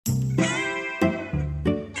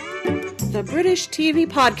a British TV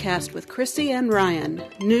podcast with Chrissy and Ryan.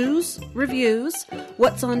 News, reviews,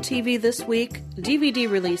 what's on TV this week, DVD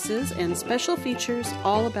releases, and special features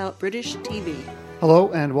all about British TV.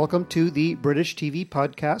 Hello and welcome to the British TV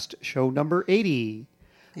podcast, show number 80.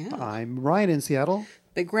 Yeah. I'm Ryan in Seattle.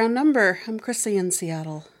 Big round number. I'm Chrissy in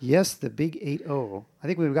Seattle. Yes, the big 80. I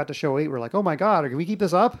think when we got to show 8, we're like, oh my God, can we keep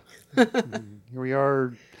this up? Here we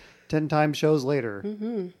are 10 times shows later.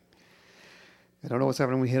 Mm-hmm. I don't know what's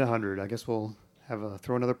happening when we hit 100. I guess we'll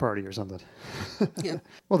throw another party or something. Yeah.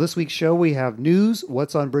 Well, this week's show, we have news,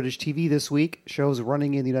 what's on British TV this week, shows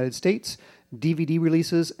running in the United States, DVD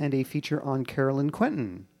releases, and a feature on Caroline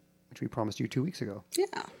Quentin, which we promised you 2 weeks ago. Yeah.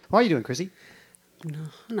 How are you doing, Chrissy? No,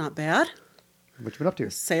 not bad. What you been up to?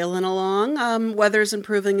 Sailing along. Weather's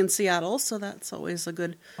improving in Seattle, so that's always a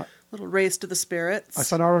good little raise to the spirits. I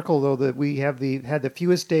saw an article, though, that we have had the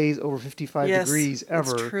fewest days over 55 degrees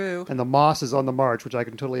ever. That's true. And the moss is on the march, which I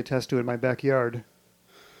can totally attest to in my backyard.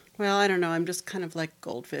 Well, I don't know. I'm just kind of like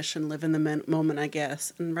goldfish and live in the moment, I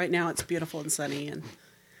guess. And right now it's beautiful and sunny, and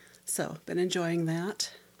so been enjoying that.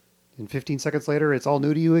 And 15 seconds later, it's all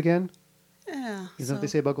new to you again? Yeah. Isn't that what they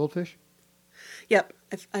say about goldfish? Yep.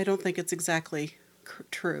 I don't think it's exactly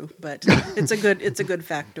true, but it's a good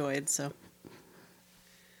factoid. So.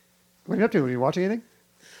 What are you up to? Are you watching anything?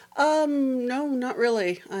 No, not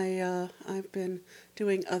really. I've been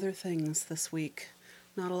doing other things this week.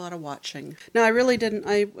 Not a lot of watching. No, I really didn't.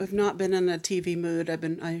 I have not been in a TV mood.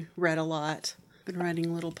 I read a lot. Been writing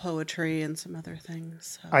a little poetry and some other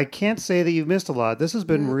things. So. I can't say that you've missed a lot. This has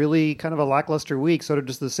been really kind of a lackluster week, sort of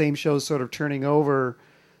just the same shows sort of turning over.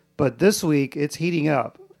 But this week, it's heating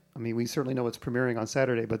up. I mean, we certainly know it's premiering on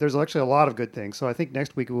Saturday, but there's actually a lot of good things. So I think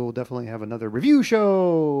next week we'll definitely have another review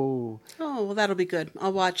show. Oh, well, that'll be good.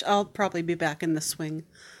 I'll probably be back in the swing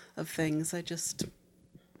of things. I just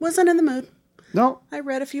wasn't in the mood. No. I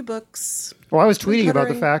read a few books. Well, I was tweeting about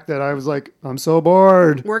the fact that I was like, I'm so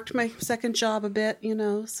bored. Worked my second job a bit,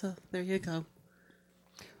 so there you go.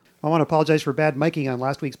 I want to apologize for bad miking on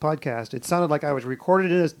last week's podcast. It sounded like I was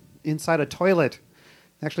recorded inside a toilet.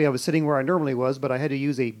 Actually, I was sitting where I normally was, but I had to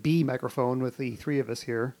use a B microphone with the three of us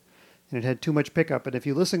here, and it had too much pickup. And if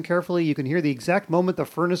you listen carefully, you can hear the exact moment the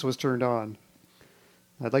furnace was turned on.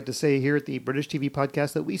 I'd like to say here at the British TV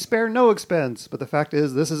podcast that we spare no expense, but the fact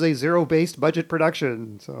is this is a zero-based budget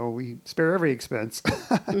production, so we spare every expense.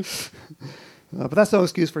 But that's no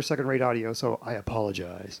excuse for second-rate audio, so I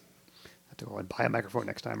apologize. I have to go and buy a microphone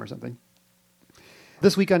next time or something.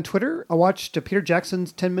 This week on Twitter, I watched Peter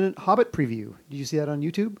Jackson's 10-minute Hobbit preview. Did you see that on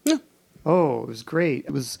YouTube? Yeah. Oh, it was great.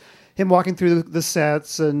 It was him walking through the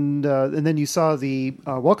sets, and then you saw the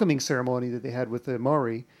welcoming ceremony that they had with the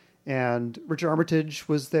Maori. And Richard Armitage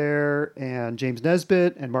was there, and James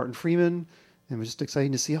Nesbitt, and Martin Freeman. And it was just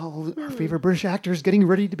exciting to see all our favorite British actors getting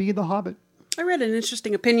ready to be in The Hobbit. I read an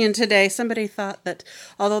interesting opinion today. Somebody thought that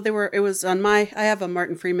although I have a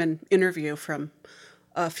Martin Freeman interview from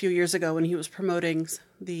a few years ago when he was promoting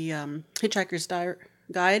the Hitchhiker's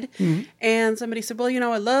Guide. Mm-hmm. And somebody said, well,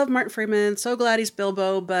 I love Martin Freeman, so glad he's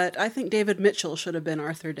Bilbo, but I think David Mitchell should have been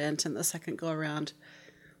Arthur Dent in the second go-around.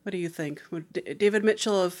 What do you think? Would David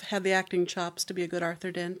Mitchell have had the acting chops to be a good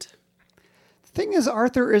Arthur Dent? The thing is,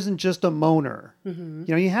 Arthur isn't just a moaner.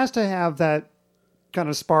 Mm-hmm. He has to have that kind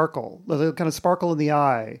of sparkle, the kind of sparkle in the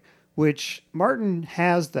eye, which Martin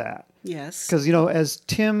has that. Yes. Because, as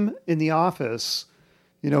Tim in The Office,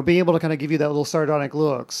 being able to kind of give you that little sardonic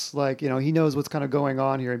looks, like, he knows what's kind of going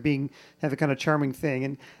on here and have a kind of charming thing.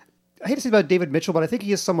 And I hate to say about David Mitchell, but I think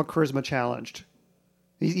he is somewhat charisma challenged.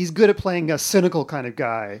 He's good at playing a cynical kind of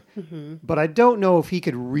guy, but I don't know if he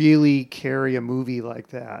could really carry a movie like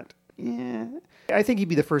that. Yeah, I think he'd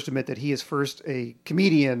be the first to admit that he is first a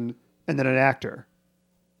comedian and then an actor.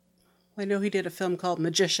 I know he did a film called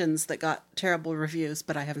Magicians that got terrible reviews,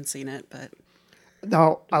 but I haven't seen it. But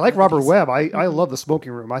now, I like Robert Webb. I love The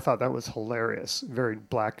Smoking Room. I thought that was hilarious. Very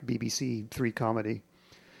black BBC 3 comedy.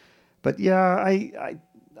 But yeah, I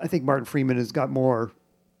think Martin Freeman has got more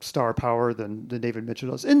star power than David Mitchell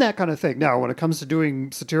does in that kind of thing. Now, when it comes to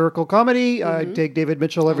doing satirical comedy, I take David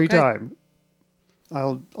Mitchell every time.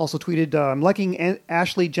 I also tweeted, I'm liking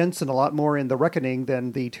Ashley Jensen a lot more in The Reckoning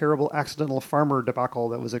than the terrible Accidental Farmer debacle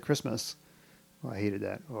that was at Christmas. Oh, I hated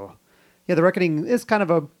that. Oh, yeah, The Reckoning is kind of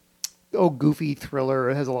a goofy thriller.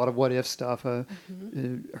 It has a lot of what-if stuff.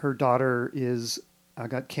 Her daughter is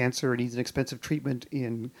got cancer and needs an expensive treatment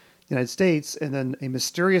in United States, and then a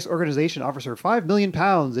mysterious organization offers her £5 million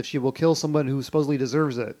if she will kill someone who supposedly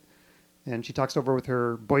deserves it. And she talks over with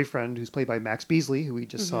her boyfriend, who's played by Max Beasley, who we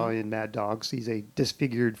just saw in Mad Dogs. He's a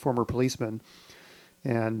disfigured former policeman.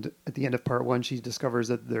 And at the end of part 1, she discovers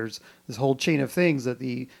that there's this whole chain of things that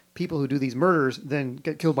the people who do these murders then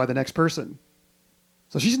get killed by the next person.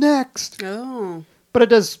 So she's next. Oh. But it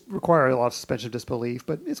does require a lot of suspension of disbelief.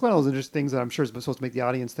 But it's one of those interesting things that I'm sure is supposed to make the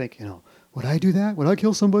audience think, would I do that? Would I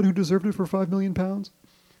kill somebody who deserved it for £5 million?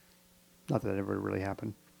 Not that ever really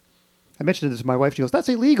happened. I mentioned this to my wife. She goes, that's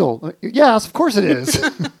illegal. Yes, of course it is.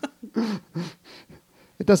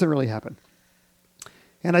 It doesn't really happen.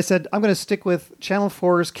 And I said, I'm going to stick with Channel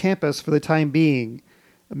 4's campus for the time being.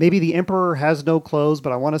 Maybe The Emperor Has No Clothes,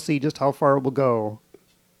 but I want to see just how far it will go.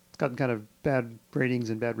 It's gotten kind of bad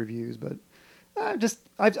ratings and bad reviews, but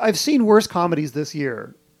I've seen worse comedies this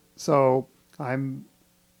year. So I'm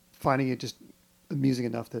finding it just amusing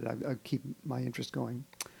enough that I keep my interest going.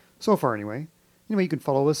 So far, anyway. Anyway, you can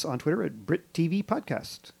follow us on Twitter at BritTV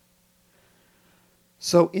Podcast.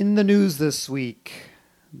 So in the news this week,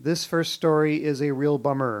 this first story is a real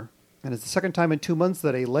bummer. And it's the second time in 2 months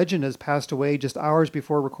that a legend has passed away just hours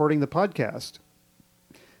before recording the podcast.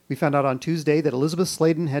 We found out on Tuesday that Elisabeth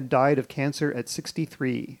Sladen had died of cancer at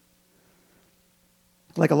 63.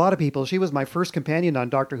 Like a lot of people, she was my first companion on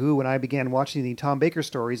Doctor Who when I began watching the Tom Baker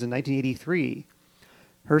stories in 1983.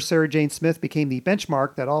 Her Sarah Jane Smith became the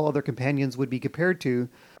benchmark that all other companions would be compared to,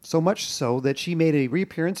 so much so that she made a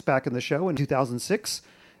reappearance back in the show in 2006,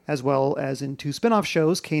 as well as in 2 spin-off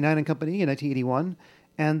shows, K9 and Company in 1981,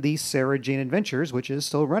 and the Sarah Jane Adventures, which is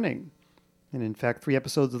still running. And in fact, 3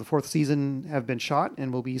 episodes of the 4th season have been shot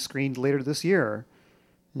and will be screened later this year.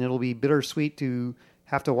 And it'll be bittersweet to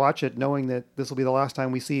have to watch it knowing that this will be the last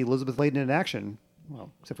time we see Elisabeth Sladen in action.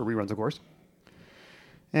 Well, except for reruns, of course.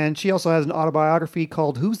 And she also has an autobiography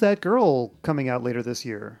called Who's That Girl coming out later this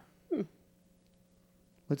year.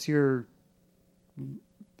 What's your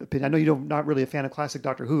opinion? I know you're not really a fan of classic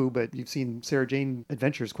Doctor Who, but you've seen Sarah Jane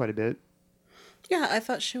Adventures quite a bit. Yeah, I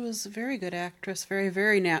thought she was a very good actress, very,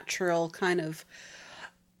 very natural kind of.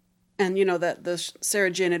 And that the Sarah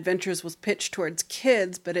Jane Adventures was pitched towards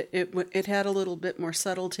kids, but it had a little bit more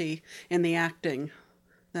subtlety in the acting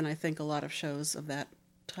than I think a lot of shows of that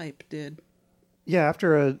type did. Yeah,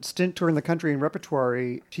 after a stint touring the country in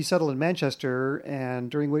repertory, she settled in Manchester, and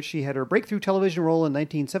during which she had her breakthrough television role in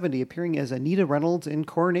 1970, appearing as Anita Reynolds in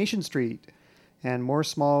Coronation Street. And more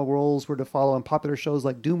small roles were to follow in popular shows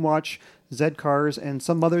like Doomwatch, Z-Cars, and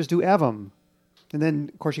Some Mothers Do Avum. And then,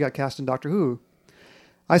 of course, she got cast in Doctor Who.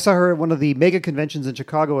 I saw her at one of the mega conventions in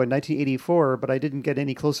Chicago in 1984, but I didn't get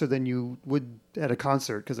any closer than you would at a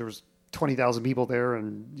concert, because there was 20,000 people there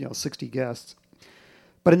and 60 guests.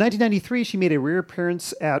 But in 1993, she made a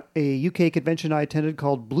reappearance at a UK convention I attended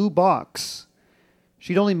called Blue Box.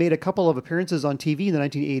 She'd only made a couple of appearances on TV in the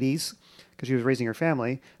 1980s, because she was raising her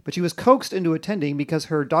family, but she was coaxed into attending because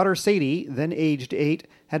her daughter Sadie, then aged 8,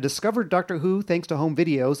 had discovered Doctor Who thanks to home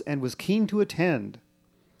videos and was keen to attend.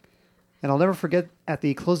 And I'll never forget at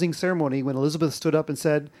the closing ceremony when Elisabeth stood up and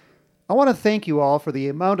said, "I want to thank you all for the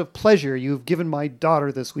amount of pleasure you've given my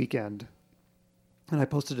daughter this weekend." And I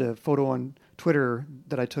posted a photo on Twitter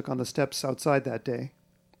that I took on the steps outside that day.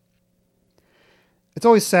 It's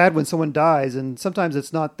always sad when someone dies, and sometimes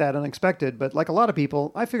it's not that unexpected, but like a lot of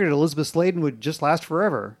people, I figured Elisabeth Sladen would just last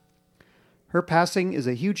forever. Her passing is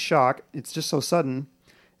a huge shock, it's just so sudden,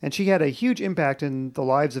 and she had a huge impact in the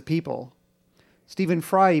lives of people. Stephen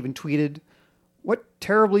Fry even tweeted, "What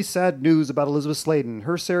terribly sad news about Elisabeth Sladen.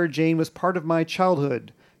 Her Sarah Jane was part of my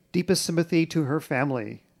childhood. Deepest sympathy to her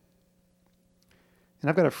family." And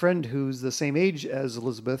I've got a friend who's the same age as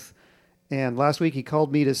Elisabeth, and last week he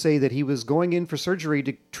called me to say that he was going in for surgery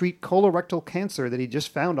to treat colorectal cancer that he just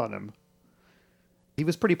found on him. He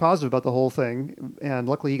was pretty positive about the whole thing, and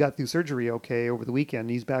luckily he got through surgery okay over the weekend.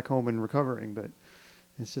 He's back home and recovering, but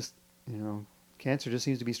it's just, cancer just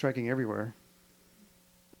seems to be striking everywhere.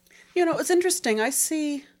 It's interesting. I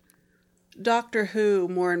see Doctor Who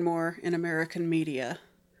more and more in American media.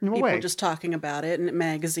 People just talking about it in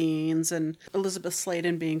magazines, and Elisabeth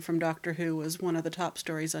Sladen being from Doctor Who was one of the top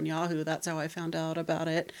stories on Yahoo. That's how I found out about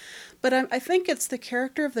it. But I think it's the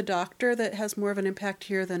character of the Doctor that has more of an impact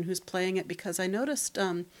here than who's playing it, because I noticed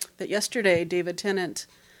that yesterday David Tennant,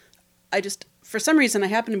 for some reason I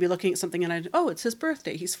happened to be looking at something and it's his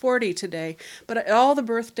birthday. He's 40 today. But all the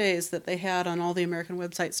birthdays that they had on all the American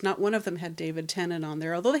websites, not one of them had David Tennant on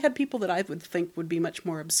there, although they had people that I would think would be much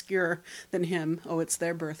more obscure than him. Oh, it's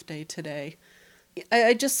their birthday today.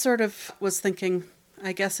 I just sort of was thinking,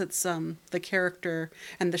 I guess it's the character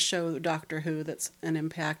and the show Doctor Who that's an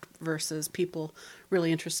impact versus people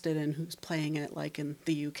really interested in who's playing it, like in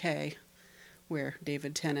the UK, where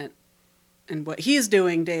David Tennant and what he's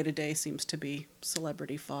doing day to day seems to be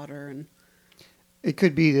celebrity fodder. And It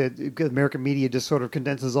could be that American media just sort of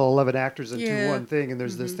condenses all 11 actors into one thing, and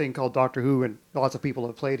there's this thing called Doctor Who, and lots of people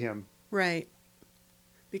have played him. Right.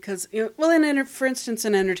 Because, for instance,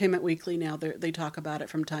 in Entertainment Weekly now, they talk about it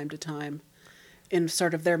from time to time. In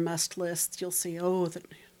sort of their must lists, you'll see,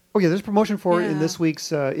 there's promotion for it in this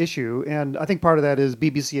week's issue, and I think part of that is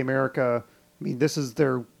BBC America. I mean, this is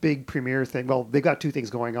their big premiere thing. Well, they've got two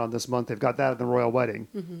things going on this month. They've got that and the Royal Wedding.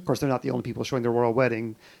 Mm-hmm. Of course, they're not the only people showing the Royal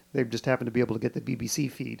Wedding. They just happen to be able to get the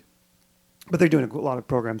BBC feed. But they're doing a lot of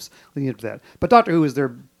programs leading up to that. But Doctor Who is their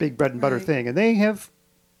big bread and butter thing, and they have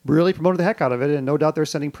really promoted the heck out of it, and no doubt they're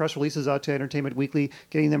sending press releases out to Entertainment Weekly,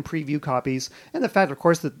 getting them preview copies. And the fact, of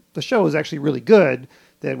course, that the show is actually really good,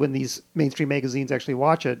 that when these mainstream magazines actually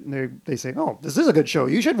watch it, they say, oh, this is a good show.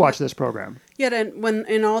 You should watch this program. Yeah, and when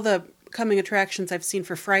in all the coming attractions I've seen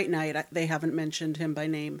for Fright Night, they haven't mentioned him by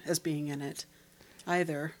name as being in it,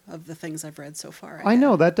 either of the things I've read so far. I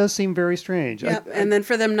know, that does seem very strange. Yep, and then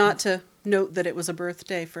for them not to note that it was a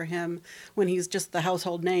birthday for him when he's just the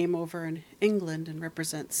household name over in England and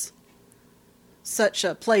represents such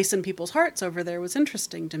a place in people's hearts over there was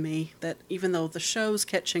interesting to me, that even though the show's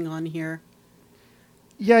catching on here.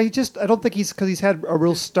 Yeah, I don't think because he's had a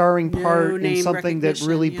real starring part in something that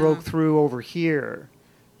really broke through over here.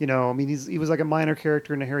 You know, I mean, he was like a minor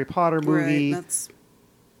character in a Harry Potter movie. Right, that's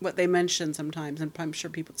what they mention sometimes, and I'm sure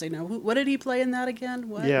people say, "No, what did he play in that again?"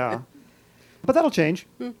 What? Yeah, but that'll change.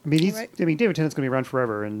 I mean, David Tennant's going to be around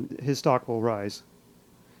forever, and his stock will rise.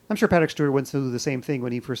 I'm sure Patrick Stewart went through the same thing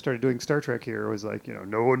when he first started doing Star Trek here. It was like,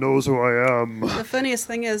 no one knows who I am. The funniest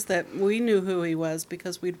thing is that we knew who he was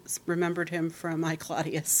because we remembered him from I,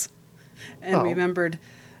 Claudius, and remembered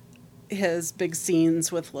his big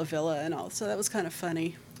scenes with La Villa and all. So that was kind of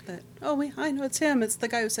funny. That, I know it's him. It's the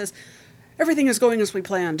guy who says, everything is going as we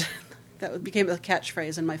planned. That became a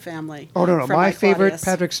catchphrase in my family. Oh, no. My favorite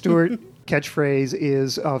Patrick Stewart catchphrase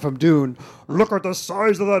is from Dune. Look at the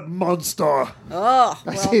size of that monster.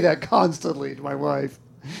 I say that constantly to my wife.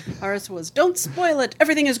 Ours was, don't spoil it.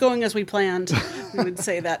 Everything is going as we planned. We would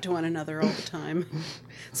say that to one another all the time.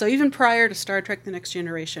 So even prior to Star Trek The Next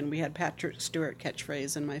Generation, we had Patrick Stewart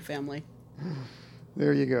catchphrase in my family.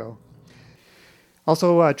 There you go.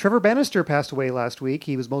 Also, Trevor Bannister passed away last week.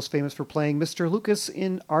 He was most famous for playing Mr. Lucas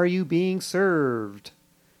in Are You Being Served?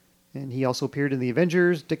 And he also appeared in The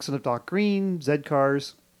Avengers, Dixon of Dock Green,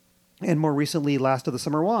 Z-Cars, and more recently, Last of the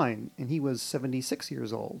Summer Wine. And he was 76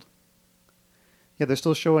 years old. Yeah, they're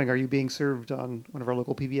still showing Are You Being Served on one of our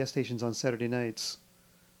local PBS stations on Saturday nights.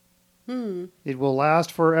 It will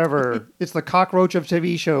last forever. It's the cockroach of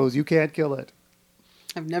TV shows. You can't kill it.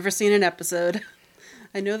 I've never seen an episode.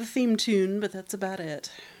 I know the theme tune, but that's about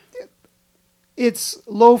it. It's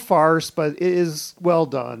low farce, but it is well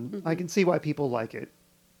done. I can see why people like it.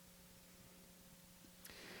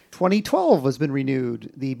 2012 has been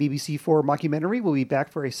renewed. The BBC4 mockumentary will be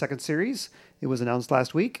back for a second series. It was announced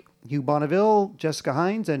last week. Hugh Bonneville, Jessica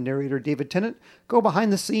Hines, and narrator David Tennant go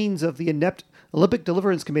behind the scenes of the inept Olympic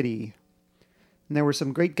Deliverance Committee. And there were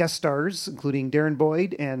some great guest stars, including Darren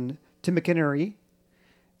Boyd and Tim McInerney.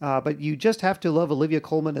 But you just have to love Olivia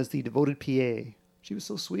Colman as the devoted PA. She was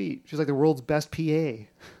so sweet. She was like the world's best PA.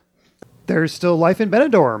 There's still Life in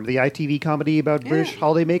Benidorm. The ITV comedy about British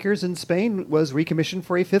holidaymakers in Spain was recommissioned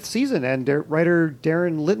for a fifth season, and writer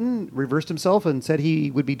Darren Litton reversed himself and said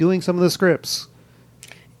he would be doing some of the scripts.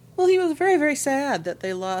 Well, he was very, very sad that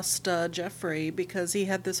they lost Jeffrey, because he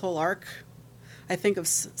had this whole arc, I think, of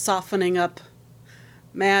softening up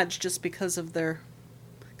Madge just because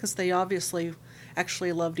they obviously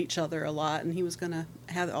actually loved each other a lot, and he was going to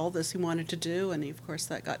have all this he wanted to do, and of course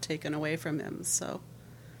that got taken away from him, so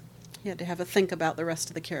he had to have a think about the rest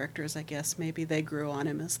of the characters, I guess. Maybe they grew on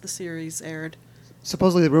him as the series aired.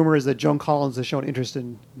 Supposedly the rumor is that Joan Collins has shown interest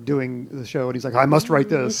in doing the show, and he's like, I must write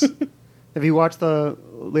this. Have you watched the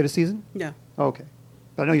latest season? No. Oh, okay.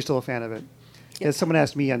 But I know you're still a fan of it. Yep. Yeah, someone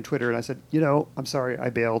asked me on Twitter, and I said, I'm sorry, I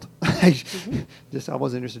bailed. I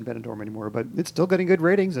wasn't interested in Benidorm anymore, but it's still getting good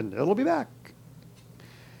ratings, and it'll be back.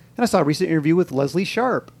 And I saw a recent interview with Leslie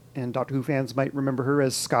Sharp, and Doctor Who fans might remember her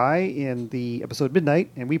as Skye in the episode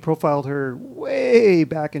Midnight, and we profiled her way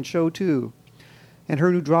back in show 2. And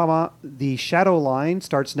her new drama, The Shadow Line,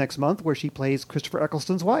 starts next month, where she plays Christopher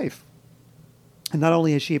Eccleston's wife. And not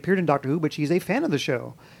only has she appeared in Doctor Who, but she's a fan of the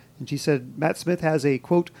show. And she said Matt Smith has a,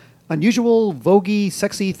 quote, unusual, voguey,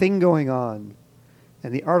 sexy thing going on.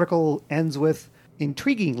 And the article ends with,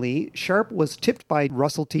 intriguingly, Sharp was tipped by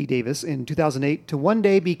Russell T. Davies in 2008 to one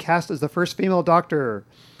day be cast as the first female Doctor.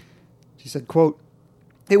 She said, quote,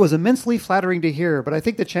 it was immensely flattering to hear, but I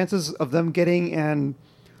think the chances of them getting an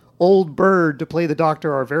old bird to play the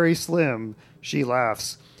Doctor are very slim. She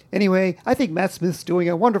laughs. Anyway, I think Matt Smith's doing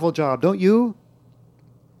a wonderful job, don't you?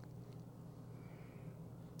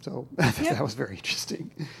 So that was very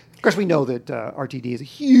interesting. Of course, we know that RTD is a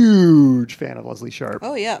huge fan of Leslie Sharp.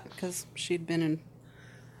 Oh, yeah, because she'd been in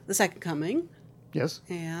The Second Coming. Yes.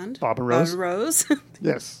 And Bob and Rose. Bob and Rose.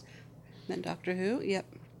 Yes. Then Doctor Who, yep.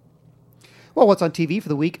 Well, what's on TV for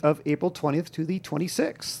the week of April 20th to the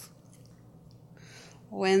 26th?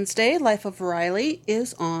 Wednesday, Life of Riley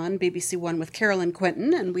is on BBC One with Caroline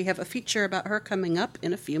Quentin, and we have a feature about her coming up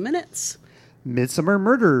in a few minutes. Midsummer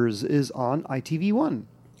Murders is on ITV1.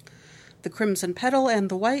 The Crimson Petal and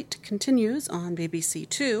the White continues on BBC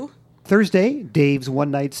Two. Thursday, Dave's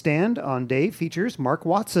One Night Stand on Dave features Mark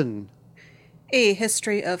Watson. A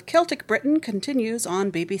History of Celtic Britain continues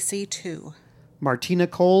on BBC Two. Martina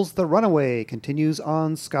Cole's The Runaway continues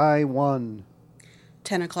on Sky One.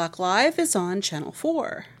 10 o'clock Live is on Channel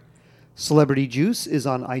 4. Celebrity Juice is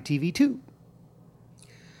on ITV2.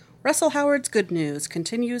 Russell Howard's Good News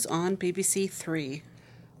continues on BBC Three.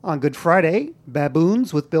 On Good Friday,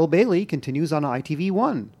 Baboons with Bill Bailey continues on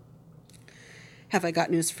ITV1. Have I Got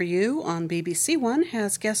News for You on BBC One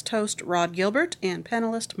has guest host Rod Gilbert and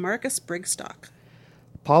panelist Marcus Brigstock.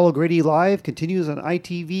 Paul O'Grady Live continues on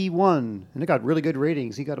ITV1, and it got really good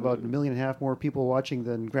ratings. He got about 1.5 million more people watching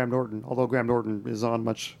than Graham Norton, although Graham Norton is on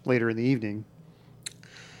much later in the evening.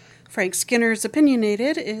 Frank Skinner's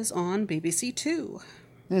Opinionated is on BBC Two.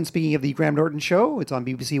 And speaking of the Graham Norton Show, it's on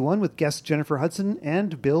BBC One with guests Jennifer Hudson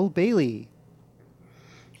and Bill Bailey.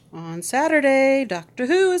 On Saturday, Doctor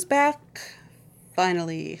Who is back,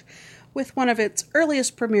 finally. With one of its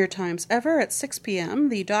earliest premiere times ever at 6 p.m.,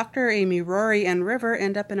 the Doctor, Amy, Rory, and River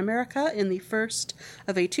end up in America in the first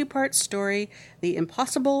of a two-part story, The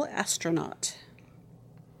Impossible Astronaut.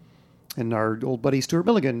 And our old buddy Stuart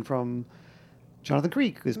Milligan from Jonathan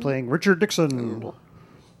Creek is playing Richard Dixon.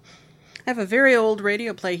 I have a very old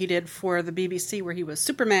radio play he did for the BBC where he was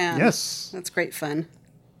Superman. Yes. That's great fun.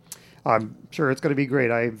 I'm sure it's going to be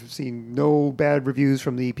great. I've seen no bad reviews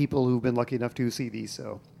from the people who've been lucky enough to see these,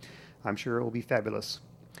 so I'm sure it will be fabulous.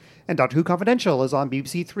 And Doctor Who Confidential is on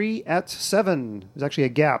BBC Three at 7. There's actually a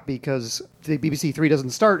gap because the BBC Three doesn't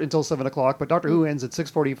start until 7 o'clock, but Doctor Who ends at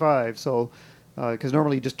 6:45, so because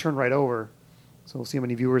normally you just turn right over. So we'll see how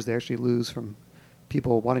many viewers they actually lose from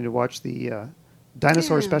people wanting to watch the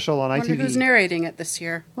dinosaur special on I wonder ITV. who's narrating it this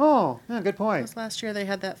year. Oh, yeah, good point. Because last year they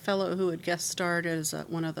had that fellow who had guest starred as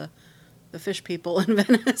one of the fish people in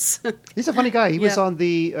Venice. He's a funny guy. He was on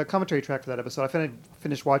the commentary track for that episode. I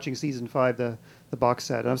finished watching season 5, the box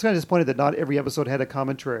set, and I was kind of disappointed that not every episode had a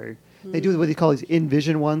commentary. They do what they call these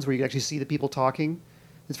in-vision ones, where you actually see the people talking.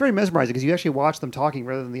 It's very mesmerizing because you actually watch them talking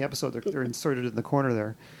rather than the episode. They're inserted in the corner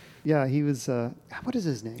there. Yeah, he was. What is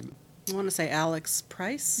his name? I want to say Alex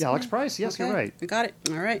Price. Yeah, Alex Price. Yes, okay. You're right. I got it.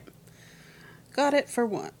 All right. Got it for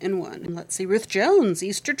one. Let's see. Ruth Jones'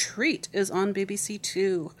 Easter Treat is on BBC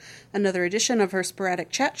Two. Another edition of her sporadic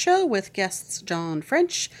chat show with guests John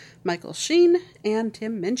French, Michael Sheen, and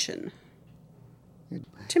Tim Minchin.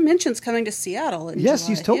 Tim Minchin's coming to Seattle in Yes, July.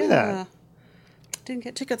 he's told me that. Didn't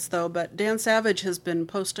get tickets though, but Dan Savage has been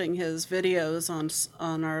posting his videos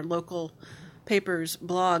on our local paper's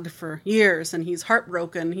blog for years, and he's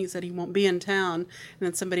heartbroken. He said he won't be in town, and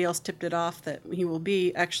then somebody else tipped it off that he will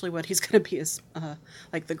be. Actually, what he's going to be is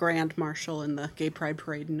like the Grand Marshal in the Gay Pride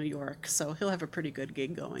Parade in New York, so he'll have a pretty good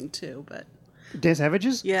gig going too. But Dan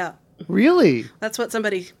Savage's? yeah, Really? that's what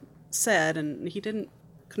somebody said, and he didn't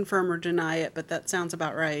confirm or deny it, but that sounds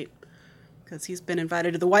about right. Because he's been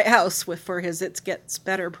invited to the White House for his It Gets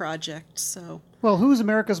Better project. So, Well, who's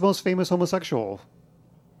America's most famous homosexual?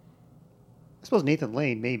 I suppose Nathan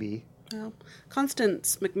Lane, maybe. well,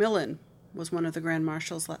 Constance Macmillan was one of the Grand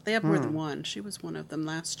Marshals. They have more than one. She was one of them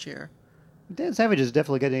last year. Dan Savage is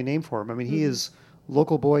definitely getting a name for him. I mean, he is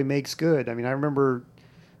local boy makes good. I mean, I remember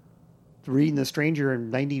reading The Stranger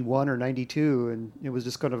in 91 or 92, and it was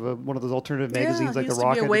just kind of one of those alternative magazines like he The used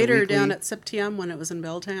Rocket. to be a and The waiter Weekly. down at Septium when it was in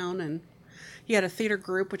Belltown, and he had a theater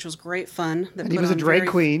group, which was great fun. And he was a drag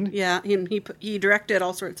queen. Yeah, he directed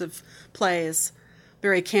all sorts of plays,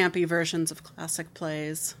 very campy versions of classic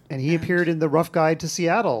plays. And he appeared in The Rough Guide to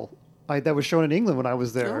Seattle. That was shown in England when I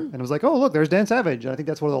was there. Oh. And it was like, oh, look, there's Dan Savage. And I think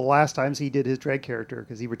that's one of the last times he did his drag character,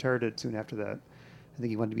 because he retired it soon after that. I think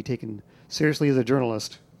he wanted to be taken seriously as a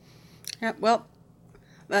journalist. Yeah, well,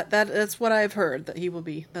 that's what I've heard, that he will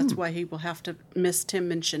be. That's why he will have to miss Tim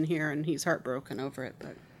Minchin here, and he's heartbroken over it.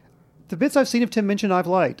 But The bits I've seen of Tim Minchin, I've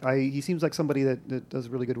liked. He seems like somebody that does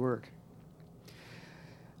really good work.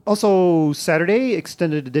 Also, Saturday,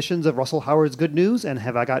 extended editions of Russell Howard's Good News and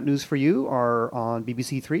Have I Got News for You are on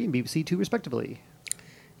BBC Three and BBC Two, respectively.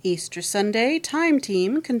 Easter Sunday, Time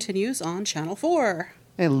Team continues on Channel 4.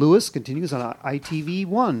 And Lewis continues on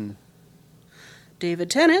ITV1.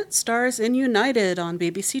 David Tennant stars in United on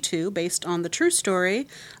BBC Two, based on the true story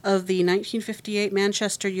of the 1958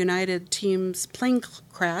 Manchester United team's plane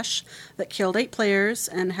crash that killed 8 players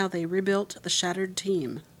and how they rebuilt the shattered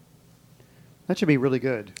team. That should be really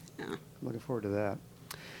good. Yeah. Looking forward to that.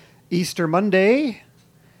 Easter Monday,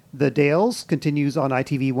 The Dales continues on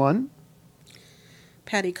ITV1.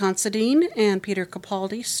 Paddy Considine and Peter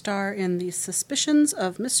Capaldi star in The Suspicions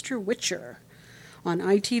of Mr. Witcher on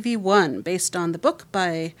ITV1, based on the book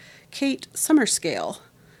by Kate Summerscale.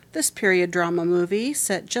 This period drama movie,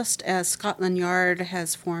 set just as Scotland Yard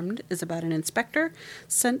has formed, is about an inspector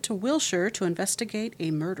sent to Wiltshire to investigate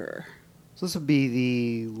a murder. So this would be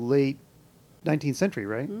the late 19th century,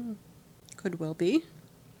 right? Could well be.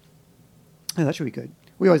 Yeah, that should be good.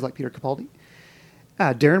 We always like Peter Capaldi.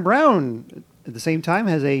 Darren Brown, at the same time,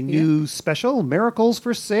 has a new special, Miracles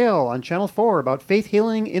for Sale, on Channel 4 about faith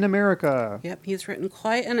healing in America. Yep, he's written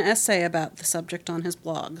quite an essay about the subject on his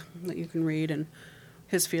blog that you can read, and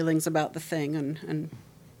his feelings about the thing and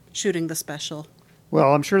shooting the special.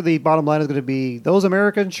 Well, I'm sure the bottom line is going to be, those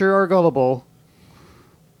Americans sure are gullible.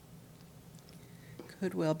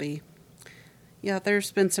 Could well be. Yeah,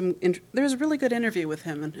 there's been there's a really good interview with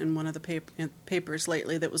him in one of the papers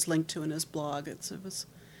lately that was linked to in his blog. It was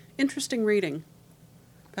interesting reading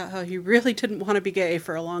about how he really didn't want to be gay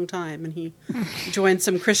for a long time, and he joined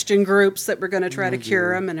some Christian groups that were going to try to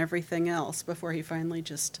cure him and everything else before he finally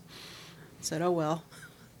just said, oh, well,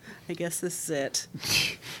 I guess this is it,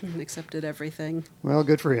 and accepted everything. Well,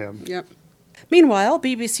 good for him. Yep. Meanwhile,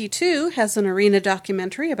 BBC Two has an arena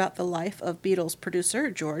documentary about the life of Beatles producer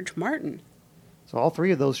George Martin. So all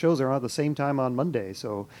 3 of those shows are on at the same time on Monday,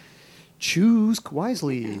 so choose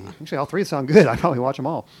wisely. Yeah. Actually, all 3 sound good. I'd probably watch them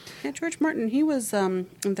all. Yeah, George Martin, he was in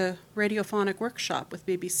the radiophonic workshop with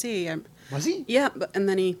BBC. Was he? Yeah, and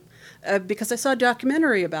then he, because I saw a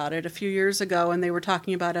documentary about it a few years ago, and they were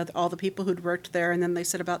talking about all the people who'd worked there, and then they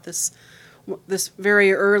said about this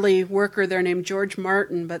very early worker there named George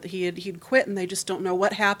Martin, but he'd quit, and they just don't know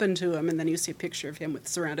what happened to him, and then you see a picture of him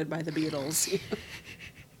surrounded by the Beatles.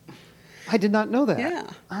 I did not know that. Yeah.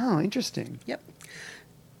 Oh, interesting. Yep.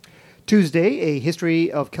 Tuesday, A History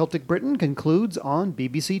of Celtic Britain concludes on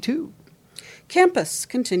BBC Two. Campus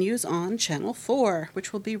continues on Channel 4,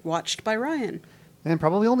 which will be watched by Ryan. And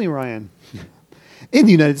probably only Ryan. In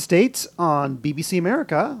the United States, on BBC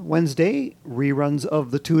America, Wednesday, reruns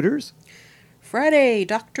of The Tudors. Friday,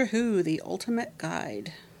 Doctor Who, The Ultimate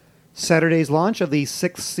Guide. Saturday's launch of the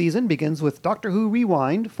 6th season begins with Doctor Who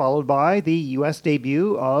Rewind, followed by the U.S.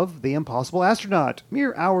 debut of The Impossible Astronaut,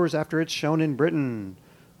 mere hours after it's shown in Britain.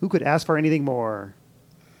 Who could ask for anything more?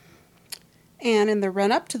 And in the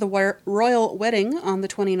run-up to the royal wedding on the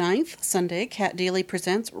 29th, Sunday, Cat Daly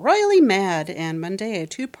presents Royally Mad, and Monday, a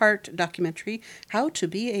 2-part documentary, How to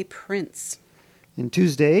Be a Prince. And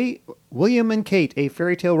Tuesday, William and Kate, a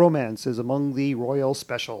fairy tale romance, is among the royal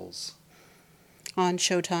specials. On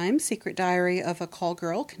Showtime, Secret Diary of a Call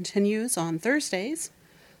Girl continues on Thursdays.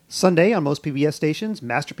 Sunday, on most PBS stations,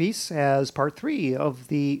 Masterpiece has part 3 of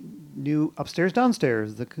the new Upstairs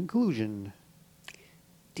Downstairs, the conclusion.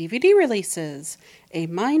 DVD releases. A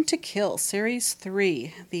Mind to Kill, Series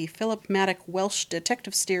 3, the Philip Maddock Welsh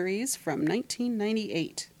detective series from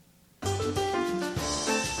 1998.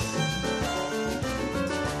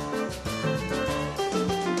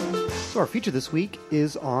 So our feature this week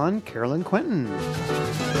is on Caroline Quentin.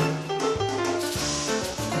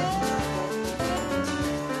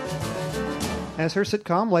 As her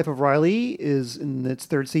sitcom, Life of Riley, is in its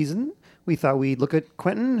 3rd season, we thought we'd look at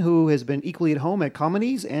Quentin, who has been equally at home at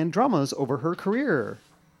comedies and dramas over her career.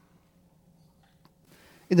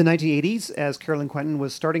 In the 1980s, as Caroline Quentin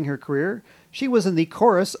was starting her career, she was in the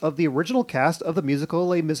chorus of the original cast of the musical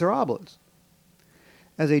Les Miserables.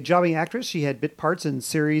 As a jobbing actress, she had bit parts in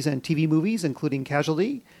series and TV movies, including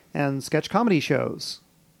Casualty and sketch comedy shows.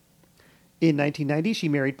 In 1990, she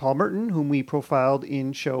married Paul Merton, whom we profiled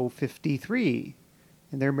in show 53,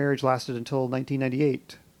 and their marriage lasted until 1998.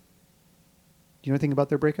 Do you know anything about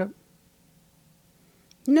their breakup?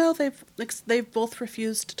 No, they've both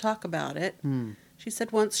refused to talk about it. She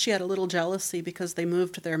said once she had a little jealousy because they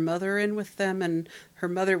moved their mother in with them, and her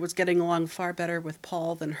mother was getting along far better with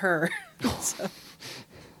Paul than her.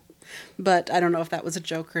 But I don't know if that was a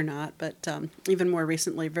joke or not. But even more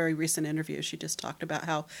recently, very recent interview, she just talked about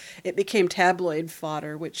how it became tabloid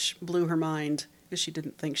fodder, which blew her mind because she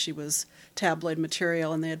didn't think she was tabloid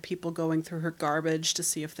material, and they had people going through her garbage to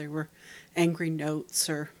see if there were angry notes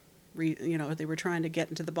or they were trying to get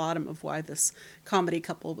into the bottom of why this comedy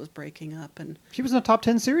couple was breaking up. And she was in a top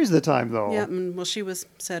 10 series at the time, though. Yeah, well, she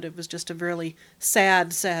said it was just a really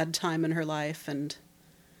sad, sad time in her life, and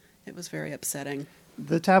it was very upsetting.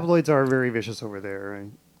 The tabloids are very vicious over there.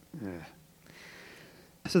 Yeah.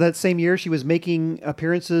 So that same year, she was making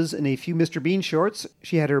appearances in a few Mr. Bean shorts.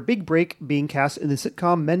 She had her big break being cast in the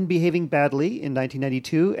sitcom Men Behaving Badly in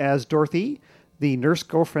 1992 as Dorothy, the nurse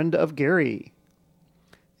girlfriend of Gary.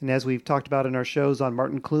 And as we've talked about in our shows on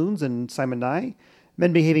Martin Clunes and Simon Nye,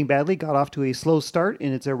 Men Behaving Badly got off to a slow start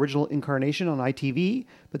in its original incarnation on ITV,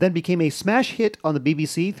 but then became a smash hit on the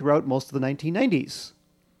BBC throughout most of the 1990s.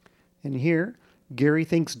 And here, Gary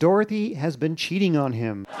thinks Dorothy has been cheating on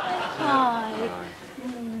him. Hi.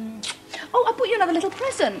 Oh, I bought you another little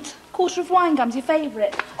present. Quarter of wine gums, your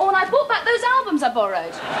favourite. Oh, and I bought back those albums I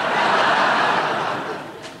borrowed.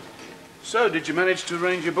 So, did you manage to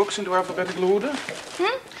arrange your books into alphabetical order?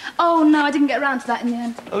 Oh, no, I didn't get around to that in the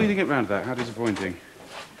end. Oh, you didn't get round to that? How disappointing.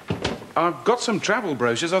 I've got some travel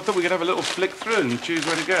brochures. I thought we could have a little flick through and choose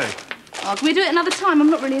where to go. Oh, can we do it another time? I'm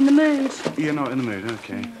not really in the mood. You're not in the mood,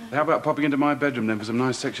 OK. How about popping into my bedroom, then, for some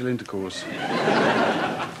nice sexual intercourse?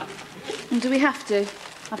 And do we have to?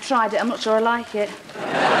 I've tried it. I'm not sure I like it.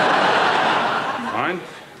 Fine.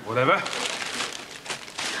 Whatever.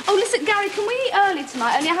 Oh, listen, Gary, can we eat early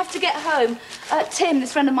tonight? Only I have to get home. Tim,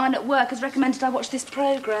 this friend of mine at work, has recommended I watch this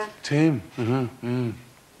programme. Tim?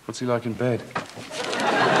 What's he like in bed?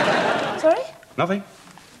 Sorry? Nothing.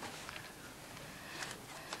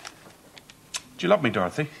 Do you love me,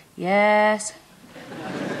 Dorothy? Yes.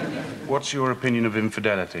 What's your opinion of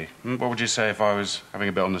infidelity? What would you say if I was having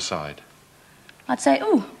a bit on the side? I'd say,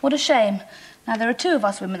 ooh, what a shame. Now, there are two of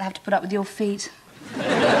us women that have to put up with your feet.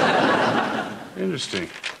 Interesting.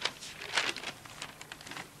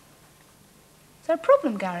 Is there a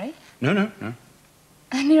problem, Gary? No.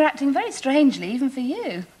 And you're acting very strangely, even for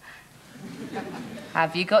you.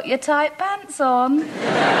 Have you got your tight pants on?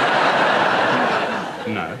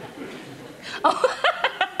 No. Oh,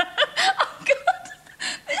 oh God.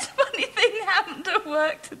 This funny thing happened at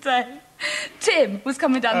work today. Tim was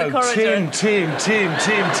coming down the corridor. Tim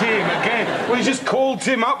again. Well, you just called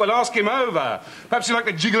Tim up. We'll ask him over. Perhaps you'd like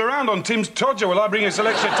to jiggle around on Tim's todger while I bring a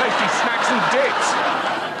selection of tasty snacks and dips.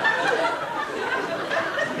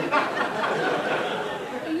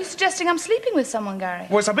 Are you suggesting I'm sleeping with someone, Gary?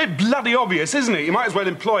 Well, it's a bit bloody obvious, isn't it? You might as well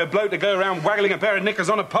employ a bloke to go around waggling a pair of knickers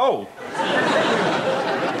on a pole.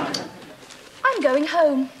 I'm going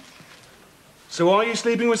home. So are you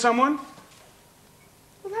sleeping with someone?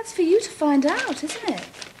 Well, that's for you to find out, isn't it?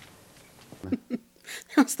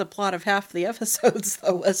 That's the plot of half the episodes,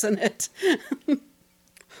 though, wasn't it?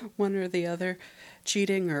 One or the other,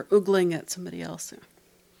 cheating or oogling at somebody else.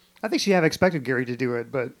 I think she'd have expected Gary to do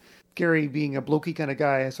it, but Gary, being a blokey kind of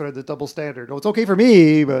guy, has sort of the double standard. Oh, it's okay for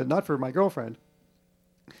me, but not for my girlfriend.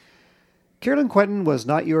 Caroline Quentin was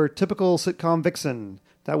not your typical sitcom vixen.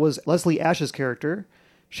 That was Leslie Ash's character.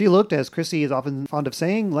 She looked, as Chrissy is often fond of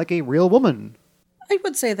saying, like a real woman. I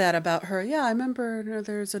would say that about her. Yeah, I remember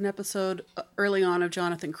there's an episode early on of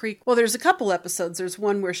Jonathan Creek. Well, there's a couple episodes. There's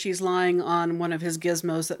one where she's lying on one of his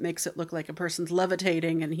gizmos that makes it look like a person's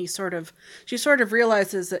levitating, and she sort of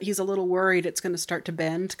realizes that he's a little worried it's going to start to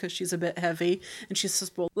bend because she's a bit heavy. And she says,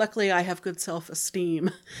 well, luckily I have good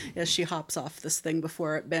self-esteem, as she hops off this thing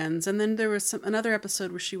before it bends. And then there was another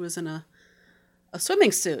episode where she was in a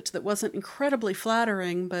swimming suit that wasn't incredibly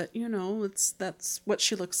flattering, but, that's what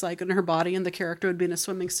she looks like in her body, and the character would be in a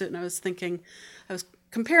swimming suit. And I was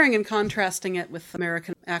comparing and contrasting it with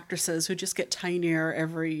American actresses who just get tinier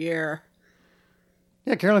every year.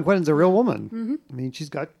 Yeah, Caroline Quentin's a real woman. Mm-hmm. I mean, she's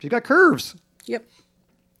got curves. Yep.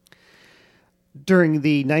 During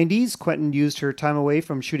the 90s, Quentin used her time away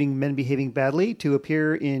from shooting Men Behaving Badly to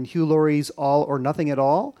appear in Hugh Laurie's All or Nothing at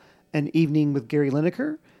All, An Evening with Gary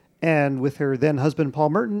Lineker, and with her then-husband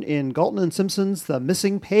Paul Merton in Galton and Simpson's The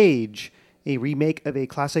Missing Page, a remake of a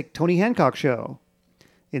classic Tony Hancock show.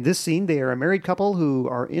 In this scene, they are a married couple who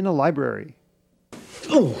are in a library.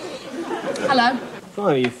 Oh! Hello.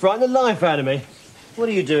 Oh, you frightened the life out of me. What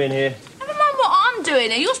are you doing here? Never mind what I'm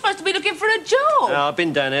doing here. You're supposed to be looking for a job. I've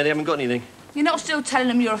been down there. They haven't got anything. You're not still telling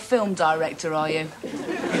them you're a film director, are you?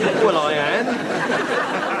 Well, I am.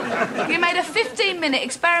 You made a 15-minute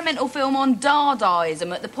experimental film on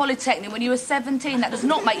Dadaism at the Polytechnic when you were 17. That does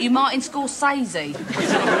not make you Martin Scorsese.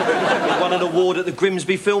 You won an award at the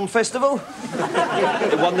Grimsby Film Festival.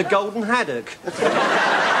 It won the Golden Haddock.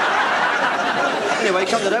 Anyway,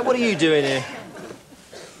 come to that, what are you doing here?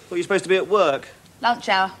 Thought you were supposed to be at work. Lunch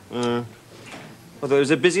hour. I thought it was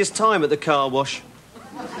the busiest time at the car wash.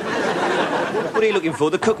 What are you looking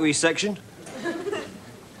for, the cookery section?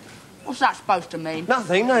 What's that supposed to mean?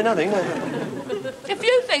 Nothing, nothing. If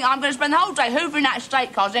you think I'm going to spend the whole day hoovering out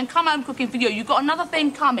estate cards and then come home cooking for you, you've got another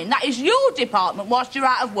thing coming. That is your department whilst you're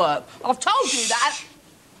out of work. I've told you that.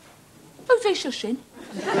 Who's he shushing?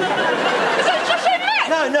 Is he shushing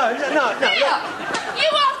there? No. Here! You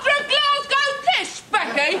after a Glasgow piss,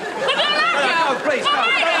 Becky? I don't have you. Please, All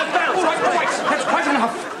right, that's quite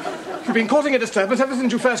enough. You've been causing a disturbance ever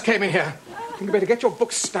since you first came in here. I think you better get your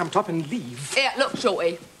books stamped up and leave. Here, look,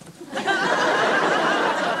 Shorty.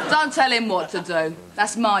 Don't tell him what to do.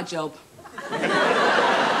 That's my job.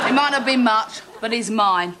 It might not be much, but he's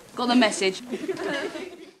mine. Got the message?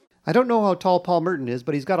 I don't know how tall Paul Merton is,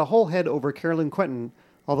 but he's got a whole head over Caroline Quentin,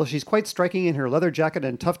 although she's quite striking in her leather jacket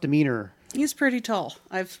and tough demeanor. He's pretty tall.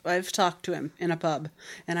 I've talked to him in a pub,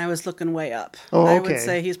 and I was looking way up. Oh, okay. I would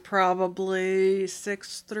say he's probably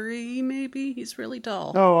 6'3", maybe. He's really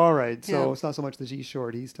tall. Oh, all right. So Yeah. it's not so much that she's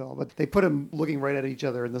short, he's tall. But they put him looking right at each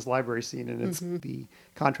other in this library scene, and it's the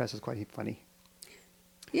contrast is quite funny.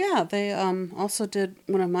 Yeah, they also did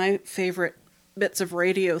one of my favorite bits of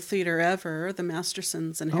radio theater ever, The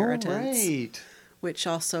Mastersons' Inheritance. Oh, right. Which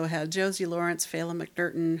also had Josie Lawrence, Phelan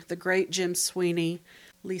McDurton, the great Jim Sweeney,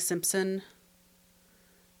 Lee Simpson,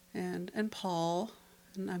 and Paul.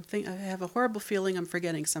 And I have a horrible feeling I'm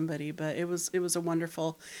forgetting somebody, but it was a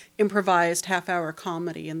wonderful improvised half-hour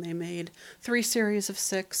comedy, and they made 3 series of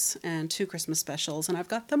 6 and 2 Christmas specials, and I've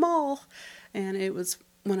got them all. And it was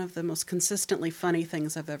one of the most consistently funny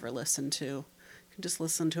things I've ever listened to. You can just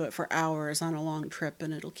listen to it for hours on a long trip,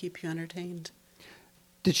 and it'll keep you entertained.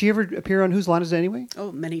 Did she ever appear on Whose Line Is It Anyway?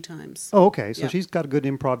 Oh, many times. Oh, okay. So Yeah. she's got good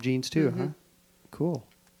improv genes too, huh? Cool.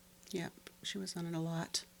 Yeah, she was on it a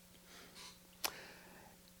lot.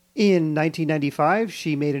 In 1995,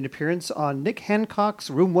 she made an appearance on Nick Hancock's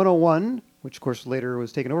Room 101, which of course later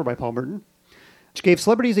was taken over by Paul Merton, which gave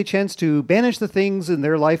celebrities a chance to banish the things in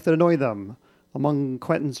their life that annoy them. Among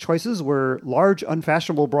Quentin's choices were large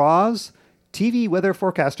unfashionable bras, TV weather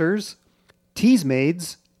forecasters, tease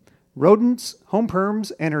maids, rodents, home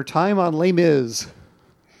perms, and her time on Les Mis.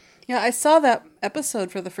 Yeah, I saw that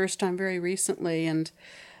episode for the first time very recently, and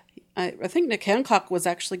I think Nick Hancock was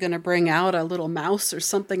actually going to bring out a little mouse or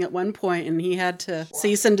something at one point, and he had to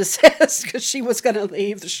cease and desist because she was going to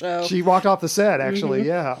leave the show. She walked off the set, actually,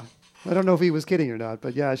 yeah. I don't know if he was kidding or not,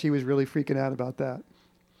 but yeah, she was really freaking out about that.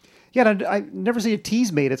 Yeah, and I never see a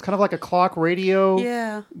tease made. It's kind of like a clock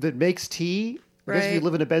radio that makes tea. I guess if you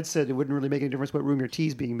live in a bedsit, it wouldn't really make any difference what room your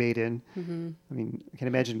tea's being made in. I mean, I can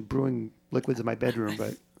imagine brewing liquids in my bedroom,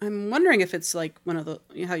 but... I'm wondering if it's like one of the,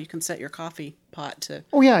 how you can set your coffee pot to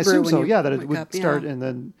Oh, yeah, I brew assume when so. you Yeah, that it wake would up. start Yeah. and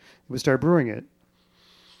then it would start brewing it.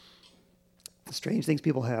 The strange things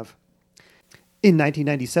people have. In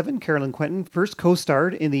 1997, Caroline Quentin first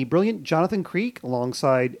co-starred in the brilliant Jonathan Creek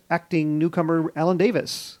alongside acting newcomer Alan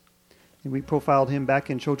Davis. And we profiled him back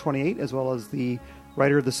in Show 28, as well as the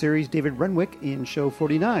writer of the series, David Renwick, in Show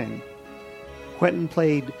 49. Quentin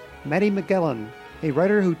played Maddie Magellan, a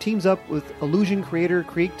writer who teams up with illusion creator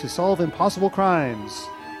Creek to solve impossible crimes.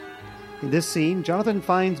 In this scene, Jonathan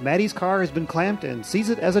finds Maddie's car has been clamped and sees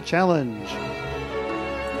it as a challenge.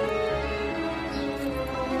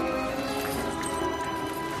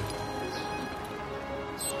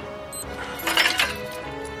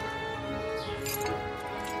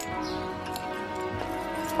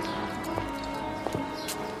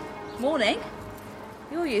 Morning.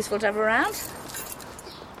 You're useful to have around.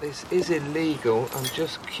 This is illegal. I'm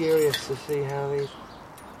just curious to see how these...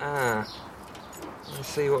 Let's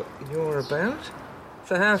see what you're about.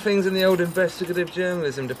 So how are things in the old investigative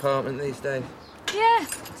journalism department these days? Yeah,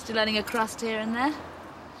 still earning a crust here and there.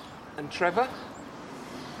 And Trevor?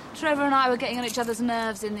 Trevor and I were getting on each other's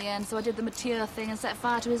nerves in the end, so I did the mature thing and set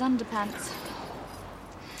fire to his underpants.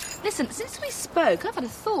 Listen, since we spoke, I've had a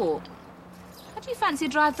thought. How do you fancy a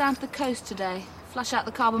drive down to the coast today? Flush out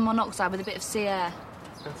the carbon monoxide with a bit of sea air.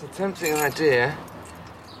 That's a tempting idea.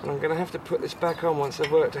 And I'm going to have to put this back on once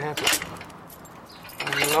I've worked out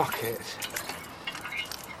how to unlock it.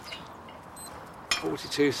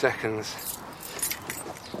 42 seconds.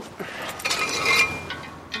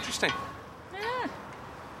 Interesting. Yeah,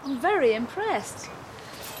 I'm very impressed.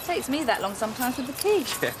 Takes me that long sometimes with the tea.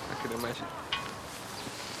 Yeah, I can imagine.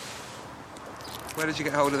 Where did you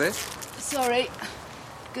get hold of this? Sorry.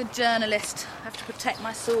 Good journalist. Have to protect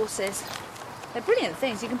my sources. They're brilliant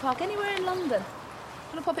things. You can park anywhere in London.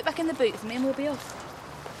 Want to pop it back in the boot for me and we'll be off.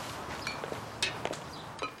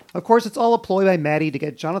 Of course, it's all a ploy by Maddie to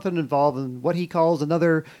get Jonathan involved in what he calls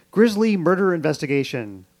another grisly murder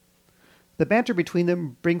investigation. The banter between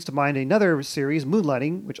them brings to mind another series,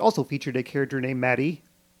 Moonlighting, which also featured a character named Maddie.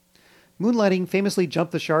 Moonlighting famously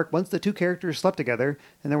jumped the shark once the two characters slept together,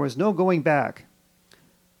 and there was no going back.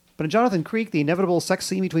 But in Jonathan Creek, the inevitable sex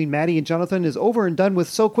scene between Maddie and Jonathan is over and done with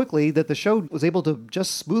so quickly that the show was able to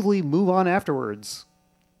just smoothly move on afterwards.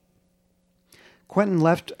 Quentin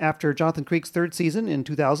left after Jonathan Creek's third season in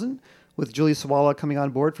 2000, with Julia Sawalha coming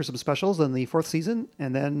on board for some specials in the fourth season,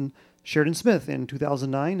 and then Sheridan Smith in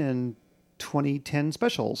 2009 and 2010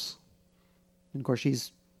 specials. And of course,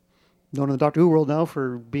 she's known in the Doctor Who world now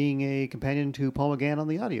for being a companion to Paul McGann on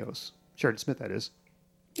the audios. Sheridan Smith, that is.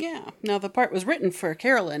 Yeah. Now, the part was written for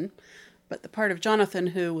Caroline, but the part of Jonathan,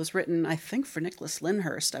 who was written, I think, for Nicholas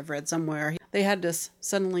Lyndhurst, I've read somewhere, they had to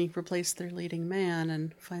suddenly replace their leading man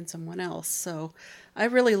and find someone else. So I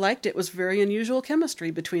really liked it. It was very unusual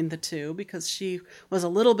chemistry between the two because she was a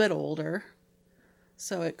little bit older.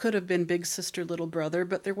 So it could have been big sister, little brother,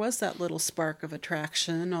 but there was that little spark of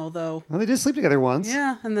attraction, although... Well, they did sleep together once.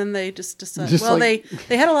 Yeah, and then they just decided...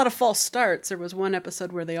 They had a lot of false starts. There was one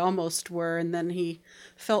episode where they almost were, and then he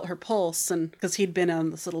felt her pulse, and because he'd been on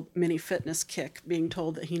this little mini fitness kick, being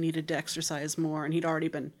told that he needed to exercise more, and he'd already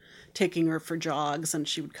been taking her for jogs, and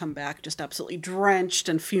she would come back just absolutely drenched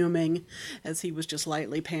and fuming as he was just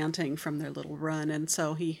lightly panting from their little run. And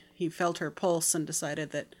so he felt her pulse and decided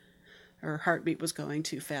that her heartbeat was going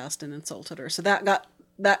too fast and insulted her. So that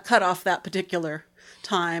cut off that particular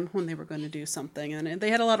time when they were going to do something. And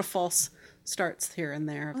they had a lot of false starts here and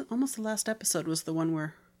there. Almost the last episode was the one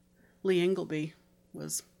where Lee Ingleby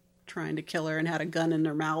was trying to kill her and had a gun in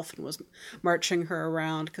her mouth and was marching her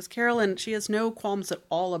around. Because Caroline, she has no qualms at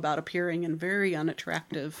all about appearing in very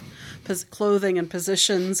unattractive clothing and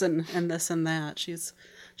positions and this and that. She's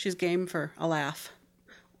game for a laugh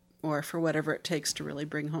or for whatever it takes to really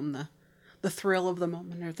bring home the thrill of the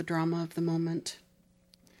moment or the drama of the moment.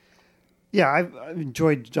 Yeah, I've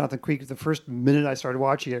enjoyed Jonathan Creek the first minute I started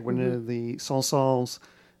watching it when the Sansons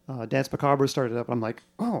Dance Macabre started up. I'm like,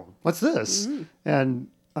 oh, what's this? Mm-hmm. And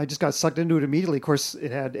I just got sucked into it immediately. Of course,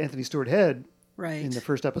 it had Anthony Stewart Head in the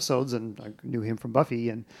first episodes, and I knew him from Buffy.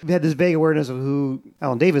 And I had this vague awareness of who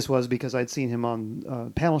Alan Davis was because I'd seen him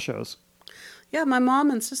on panel shows. Yeah, my mom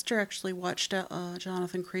and sister actually watched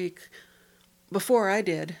Jonathan Creek before I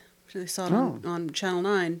did. They saw it on Channel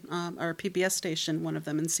 9, our PBS station, one of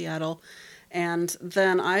them in Seattle. And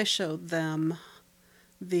then I showed them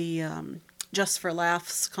the Just for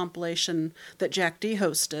Laughs compilation that Jack D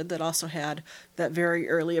hosted that also had that very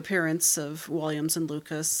early appearance of Williams and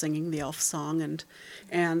Lucas singing the elf song.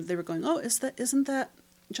 And they were going, oh, isn't that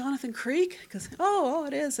Jonathan Creek? Because,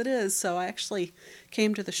 it is. So I actually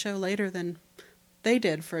came to the show later than they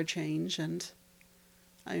did for a change, and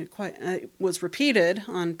I was repeated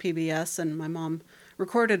on PBS, and my mom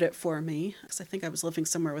recorded it for me because I think I was living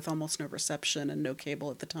somewhere with almost no reception and no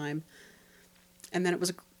cable at the time. And then it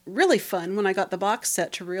was really fun when I got the box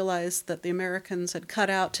set to realize that the Americans had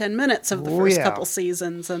cut out 10 minutes of the first couple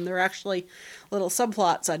seasons, and there were actually little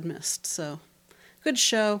subplots I'd missed. So, good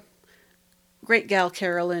show. Great gal,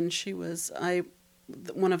 Caroline. She was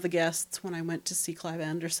one of the guests when I went to see Clive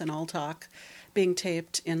Anderson All Talk being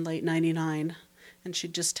taped in late 99. And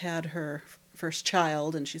she'd just had her first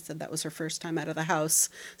child, and she said that was her first time out of the house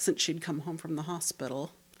since she'd come home from the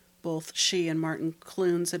hospital. Both she and Martin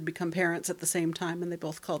Clunes had become parents at the same time, and they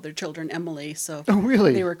both called their children Emily, so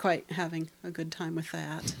they were quite having a good time with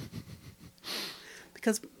that.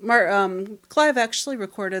 Because Clive actually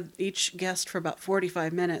recorded each guest for about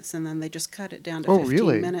 45 minutes, and then they just cut it down to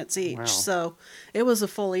 15 minutes each. Wow. So it was a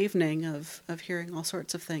full evening of hearing all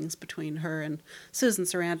sorts of things between her, and Susan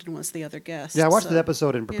Sarandon was the other guest. Yeah, I watched the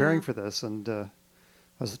episode in preparing for this, and I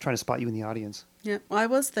was trying to spot you in the audience. Yeah, well, I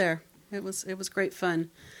was there. It was great fun.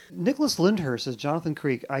 Nicholas Lyndhurst as Jonathan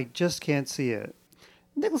Creek. I just can't see it.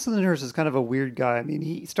 Nicholas Lyndhurst is kind of a weird guy. I mean,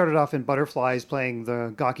 he started off in Butterflies playing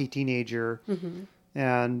the gawky teenager. Mm-hmm.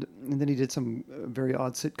 And then he did some very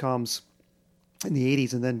odd sitcoms in the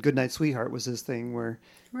 80s, and then Goodnight Sweetheart was his thing where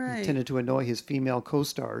he tended to annoy his female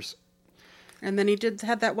co-stars. And then he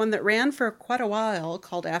had that one that ran for quite a while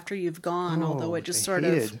called After You've Gone, although it just sort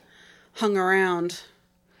of hung around.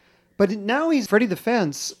 But now he's Freddy the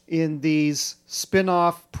Fence in these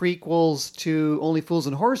spin-off prequels to Only Fools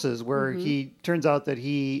and Horses, where he turns out that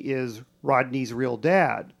he is Rodney's real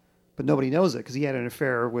dad. But nobody knows it because he had an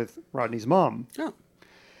affair with Rodney's mom. Oh.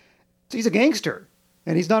 So he's a gangster,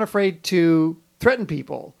 and he's not afraid to threaten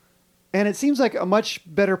people. And it seems like a much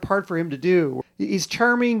better part for him to do. He's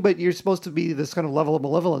charming, but you're supposed to be this kind of level of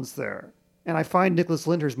malevolence there. And I find Nicholas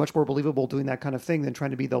Lyndhurst much more believable doing that kind of thing than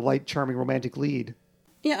trying to be the light, charming, romantic lead.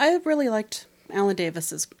 Yeah, I really liked Alan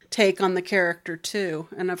Davis's take on the character, too.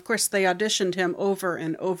 And, of course, they auditioned him over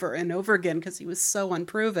and over and over again because he was so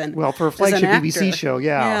unproven. Well, for a flagship BBC show,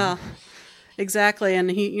 yeah. Yeah, exactly. And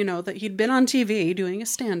that he'd been on TV doing a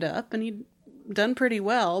stand-up, and he'd done pretty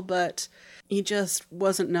well, but he just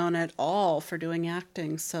wasn't known at all for doing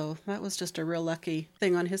acting, so that was just a real lucky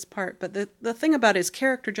thing on his part. But the thing about his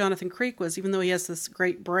character, Jonathan Creek, was even though he has this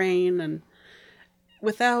great brain, and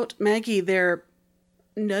without Maggie there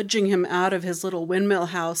nudging him out of his little windmill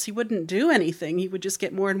house, he wouldn't do anything. He would just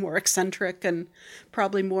get more and more eccentric and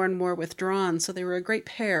probably more and more withdrawn. So they were a great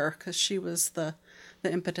pair because she was the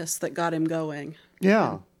impetus that got him going.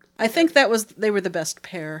 Yeah. And I think they were the best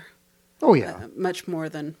pair. Oh, yeah. Much more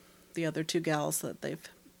than the other two gals that they've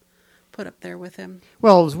put up there with him.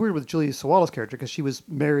 Well, it was weird with Julia Sawalha's character because she was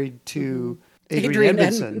married to Adrian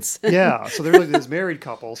Edmondson. Yeah, so they're like this married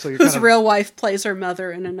couple. So whose real wife plays her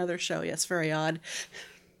mother in another show. Yes, very odd.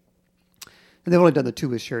 And they've only done the two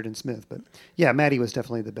with Sheridan Smith. But yeah, Maddie was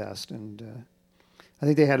definitely the best. And I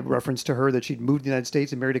think they had a reference to her that she'd moved to the United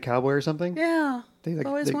States and married a cowboy or something. Yeah. I've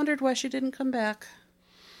always wondered why she didn't come back.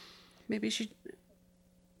 Maybe she...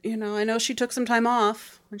 I know she took some time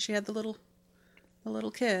off when she had the little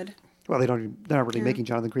kid. Well, they're not really making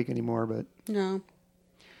Jonathan Creek anymore, but... No.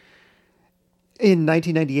 In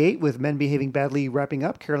 1998, with Men Behaving Badly wrapping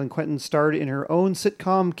up, Caroline Quentin starred in her own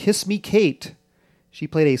sitcom, Kiss Me, Kate. She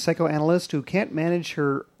played a psychoanalyst who can't manage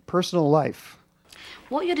her personal life.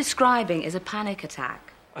 What you're describing is a panic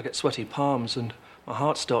attack. I get sweaty palms and my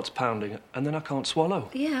heart starts pounding, and then I can't swallow.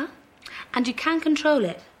 Yeah. And you can control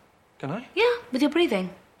it. Can I? Yeah, with your breathing.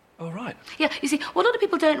 Oh, right. Yeah, you see, what a lot of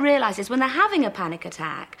people don't realise is when they're having a panic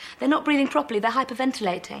attack, they're not breathing properly, they're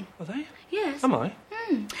hyperventilating. Are they? Yes. Am I?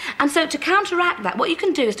 And so to counteract that, what you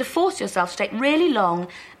can do is to force yourself to take really long,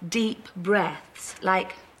 deep breaths,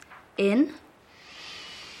 like in,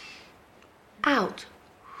 out,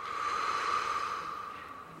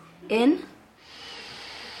 in,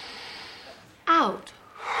 out.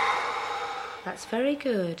 That's very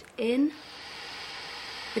good. In.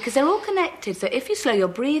 Because they're all connected, so if you slow your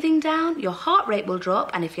breathing down, your heart rate will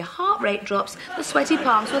drop, and if your heart rate drops, the sweaty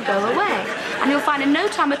palms will go away. And you'll find in no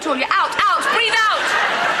time at all, you're out, breathe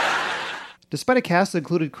out! Despite a cast that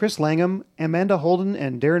included Chris Langham, Amanda Holden,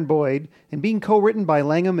 and Darren Boyd, and being co-written by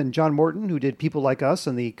Langham and John Morton, who did People Like Us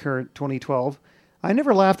in the current 2012, I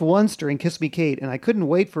never laughed once during Kiss Me, Kate, and I couldn't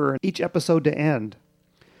wait for each episode to end.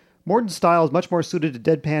 Morton's style is much more suited to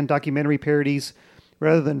deadpan documentary parodies,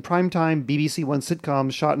 rather than primetime BBC One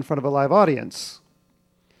sitcoms shot in front of a live audience.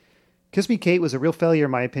 Kiss Me, Kate was a real failure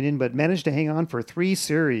in my opinion, but managed to hang on for 3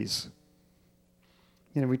 series.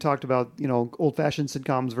 We talked about, old-fashioned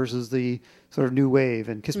sitcoms versus the sort of new wave,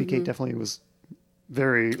 and Kiss Me, Kate definitely was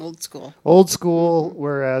very... Old school. Old school,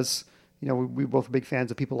 whereas, we both were big fans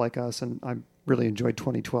of People Like Us, and I really enjoyed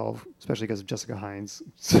 2012, especially because of Jessica Hines.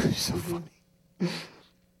 So funny.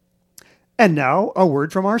 And now, a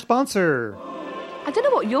word from our sponsor. I don't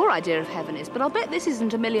know what your idea of heaven is, but I'll bet this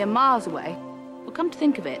isn't a million miles away. Well, come to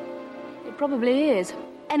think of it, it probably is.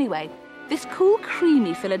 Anyway, this cool,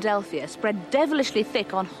 creamy Philadelphia spread devilishly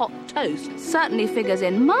thick on hot toast certainly figures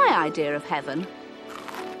in my idea of heaven.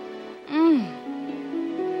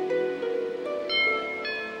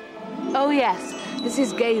 Oh, yes, this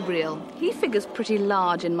is Gabriel. He figures pretty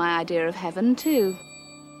large in my idea of heaven, too.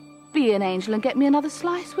 Be an angel and get me another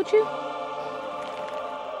slice, would you?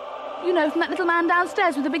 From that little man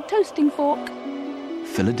downstairs with a big toasting fork.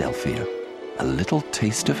 Philadelphia, a little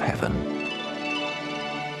taste of heaven.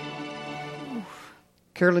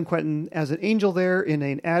 Caroline Quentin as an angel there in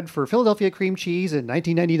an ad for Philadelphia cream cheese in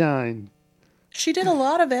 1999. She did a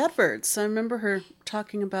lot of adverts. I remember her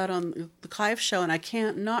talking about on the Clive show, and I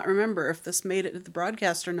can't not remember if this made it to the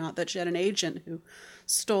broadcast or not, that she had an agent who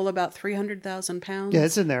stole about £300,000 yeah,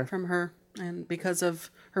 it's in there. From her. And because of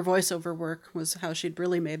her voiceover work was how she'd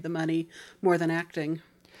really made the money more than acting.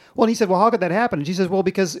 Well, and he said, well, how could that happen? And she says, well,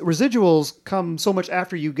 because residuals come so much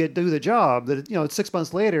after you do the job that, it's 6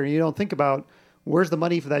 months later and you don't think about where's the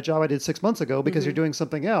money for that job I did 6 months ago because you're doing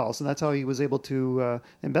something else. And that's how he was able to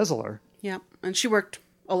embezzle her. Yeah. And she worked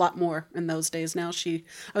a lot more in those days. Now I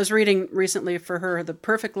was reading recently for her, the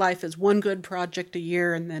perfect life is one good project a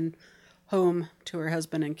year and then home to her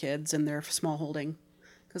husband and kids in their small holding.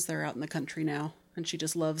 Because they're out in the country now, and she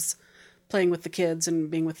just loves playing with the kids and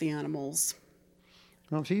being with the animals.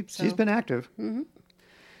 Well, she's been active. Mm-hmm.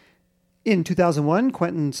 In 2001,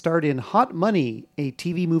 Quentin starred in Hot Money, a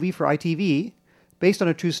TV movie for ITV. Based on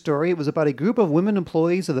a true story, it was about a group of women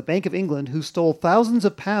employees of the Bank of England who stole thousands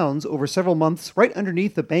of pounds over several months right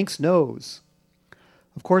underneath the bank's nose.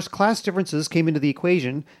 Of course, class differences came into the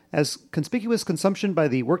equation, as conspicuous consumption by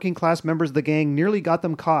the working class members of the gang nearly got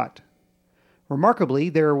them caught. Remarkably,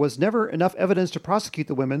 there was never enough evidence to prosecute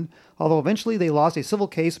the women, although eventually they lost a civil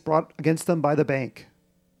case brought against them by the bank.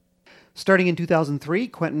 Starting in 2003,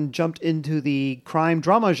 Quentin jumped into the crime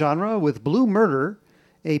drama genre with Blue Murder,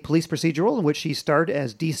 a police procedural in which she starred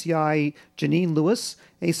as DCI Janine Lewis,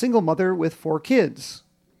 a single mother with 4 kids.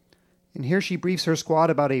 And here she briefs her squad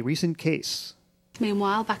about a recent case.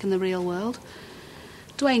 Meanwhile, back in the real world,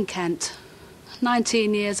 Dwayne Kent,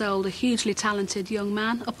 19 years old, a hugely talented young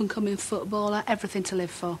man, up-and-coming footballer, everything to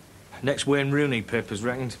live for. Next Wayne Rooney, papers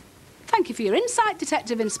reckoned. Thank you for your insight,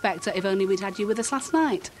 Detective Inspector. If only we'd had you with us last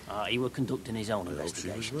night. He were conducting his own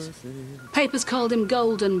investigations. Papers called him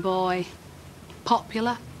Golden Boy.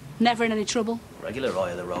 Popular, never in any trouble. Regular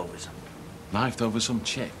eye of the rovers. Knifed over some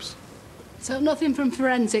chips. So nothing from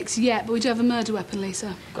forensics yet, but we do have a murder weapon,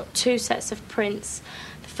 Lisa. Got 2 sets of prints.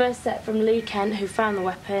 The first set from Lee Kent, who found the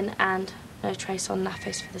weapon, and no trace on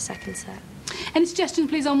Nafis for the second set. Any suggestions,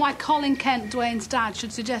 please, on why Colin Kent, Dwayne's dad,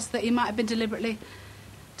 should suggest that he might have been deliberately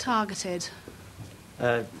targeted?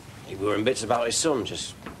 He were in bits about his son,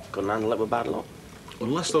 just couldn't handle it with bad luck.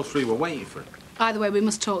 Unless those 3 were waiting for it. Either way, we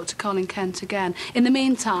must talk to Colin Kent again. In the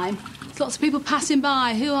meantime, there's lots of people passing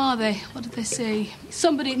by. Who are they? What did they see?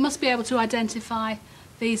 Somebody must be able to identify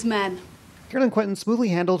these men. Caroline Quentin smoothly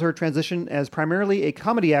handled her transition as primarily a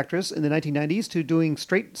comedy actress in the 1990s to doing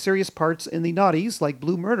straight, serious parts in the noughties like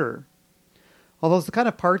Blue Murder. Although it's the kind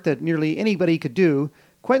of part that nearly anybody could do,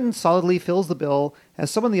 Quentin solidly fills the bill as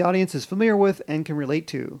someone the audience is familiar with and can relate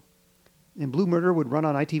to. And Blue Murder would run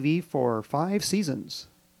on ITV for 5 seasons.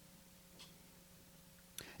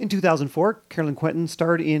 In 2004, Caroline Quentin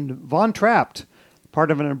starred in Von Trapped, part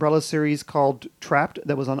of an umbrella series called Trapped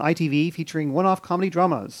that was on ITV featuring one-off comedy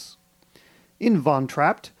dramas. In Von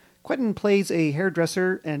Trapped, Quentin plays a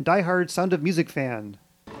hairdresser and diehard Sound of Music fan.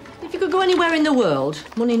 If you could go anywhere in the world,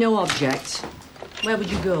 money no object, where would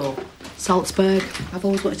you go? Salzburg. I've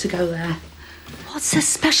always wanted to go there. What's so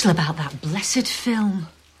special about that blessed film?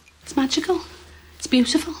 It's magical. It's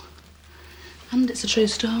beautiful. And it's a true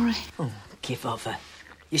story. Oh, give over.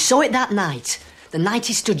 You saw it that night. The night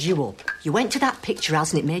he stood you up. You went to that picture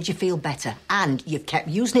house and it made you feel better. And you've kept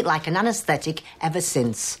using it like an anaesthetic ever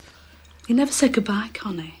since. He never said goodbye,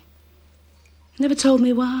 Connie. He never told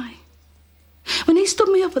me why. When he stood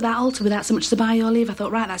me up at that altar without so much as a by your leave, I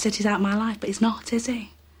thought, right, that's it, he's out of my life. But he's not, is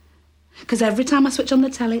he? Because every time I switch on the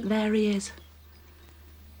telly, there he is.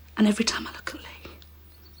 And every time I look at Lee.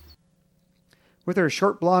 With her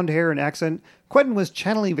short blonde hair and accent, Quentin was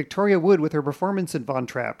channeling Victoria Wood with her performance in Von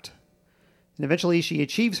Trapped. And eventually she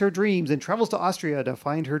achieves her dreams and travels to Austria to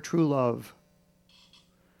find her true love.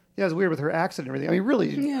 Yeah, it's weird with her accent and everything. I mean, really,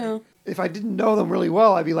 yeah. If I didn't know them really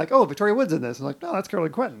well, I'd be like, oh, Victoria Wood's in this. I'm like, no, that's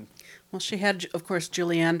Caroline Quentin. Well, she had, of course,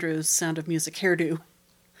 Julie Andrews' Sound of Music hairdo.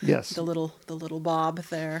 Yes. The little bob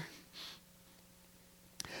there.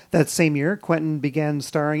 That same year, Quentin began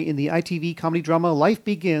starring in the ITV comedy drama Life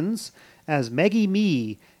Begins as Maggie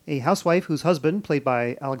Mee, a housewife whose husband, played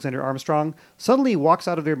by Alexander Armstrong, suddenly walks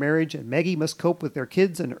out of their marriage and Maggie must cope with their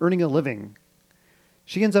kids and earning a living.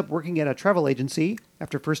 She ends up working at a travel agency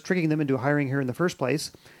after first tricking them into hiring her in the first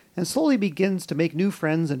place, and slowly begins to make new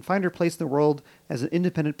friends and find her place in the world as an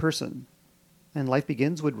independent person. And Life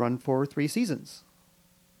Begins would run for 3 seasons.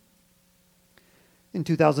 In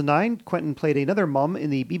 2009, Quentin played another mum in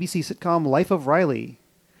the BBC sitcom Life of Riley.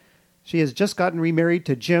 She has just gotten remarried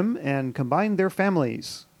to Jim and combined their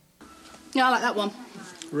families. Yeah, I like that one.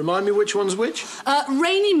 Remind me which one's which?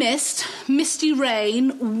 Rainy mist, misty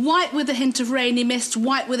rain, white with a hint of rainy mist,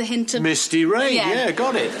 white with a hint of... Misty rain, yeah,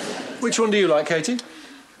 got it. Which one do you like, Katie?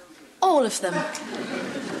 All of them.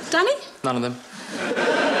 Danny? None of them.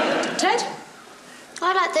 Ted?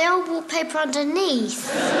 I like the old wallpaper underneath.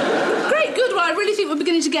 Great, good. Well, I really think we're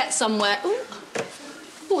beginning to get somewhere. Ooh.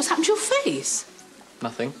 What's happened to your face?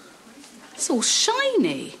 Nothing. It's all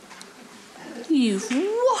shiny. You've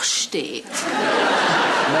washed it. No,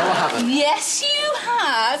 I haven't. Yes, you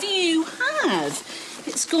have. You have.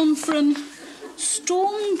 It's gone from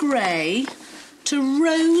storm grey to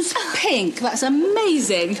rose pink. That's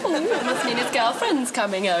amazing. Oh, it must mean his girlfriend's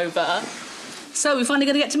coming over. So, we're finally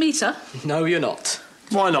going to get to meet her? No, you're not.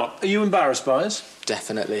 Why not? Are you embarrassed by us?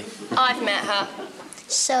 Definitely. I've met her.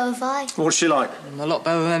 So have I. What's she like? A lot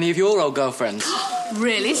better than any of your old girlfriends.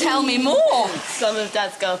 Really? Tell me more. Some of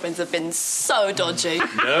Dad's girlfriends have been so dodgy.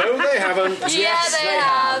 No, they haven't. Yes, they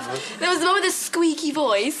have. There was the one with the squeaky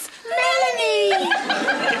voice. Melanie!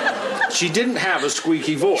 she didn't have a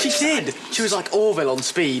squeaky voice. She did. She was like Orville on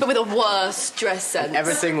Speed. But with a worse dress sense.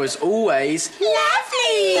 Everything was always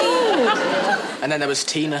lovely! And then there was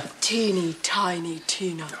Tina. Teeny tiny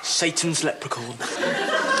Tina. Satan's leprechaun.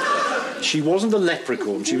 She wasn't a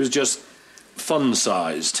leprechaun, she was just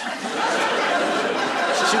fun-sized. She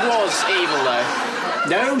was evil, though.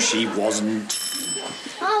 No, she wasn't.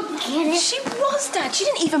 I'll get it. She was, Dad. She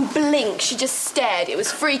didn't even blink. She just stared. It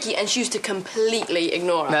was freaky, and she used to completely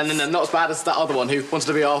ignore us. No, not as bad as that other one who wanted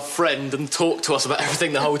to be our friend and talk to us about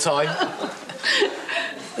everything the whole time.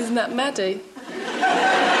 Isn't that Maddie?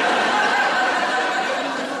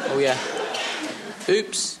 Oh, yeah.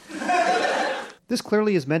 Oops. This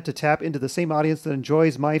clearly is meant to tap into the same audience that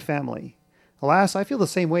enjoys My Family. Alas, I feel the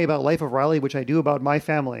same way about Life of Riley, which I do about My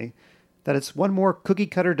Family, that it's one more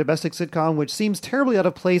cookie-cutter domestic sitcom which seems terribly out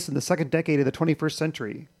of place in the second decade of the 21st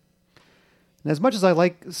century. And as much as I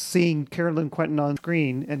like seeing Caroline Quentin on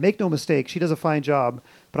screen, and make no mistake, she does a fine job,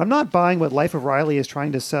 but I'm not buying what Life of Riley is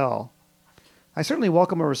trying to sell. I certainly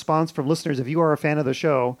welcome a response from listeners if you are a fan of the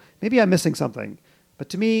show. Maybe I'm missing something, but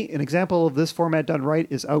to me, an example of this format done right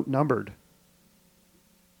is outnumbered.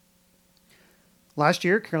 Last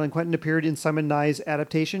year, Caroline Quentin appeared in Simon Nye's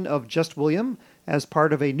adaptation of Just William as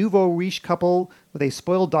part of a nouveau riche couple with a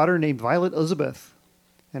spoiled daughter named Violet Elizabeth.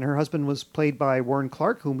 And her husband was played by Warren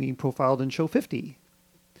Clark, whom we profiled in Show 50.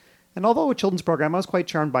 And although a children's program, I was quite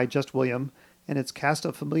charmed by Just William and its cast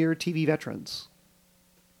of familiar TV veterans.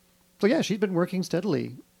 So yeah, she's been working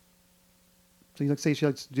steadily. So you like to say she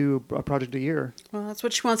likes to do a project a year. Well, that's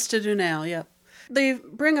what she wants to do now, yep. They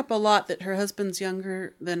bring up a lot that her husband's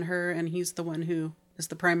younger than her, and he's the one who is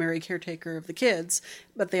the primary caretaker of the kids.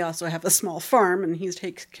 But they also have a small farm, and he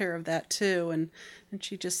takes care of that too. And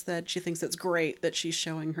she just said she thinks it's great that she's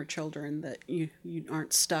showing her children that you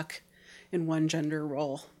aren't stuck in one gender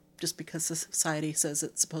role just because the society says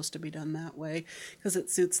it's supposed to be done that way, because it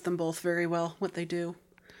suits them both very well, what they do.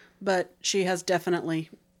 But she has definitely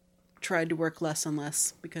tried to work less and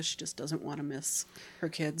less because she just doesn't want to miss her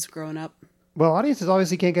kids growing up. Well, audiences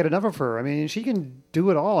obviously can't get enough of her. I mean, she can do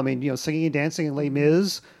it all. I mean, singing and dancing in Les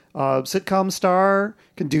Mis, sitcom star,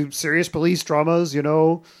 can do serious police dramas, we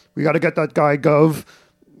got to get that guy Gov.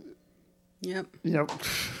 Yep.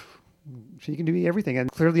 She can do everything.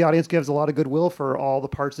 And clearly the audience gives a lot of goodwill for all the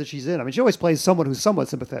parts that she's in. I mean, she always plays someone who's somewhat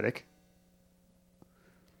sympathetic.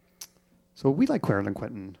 So we like Caroline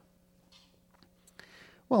Quentin.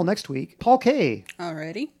 Well, next week, Paul Kaye.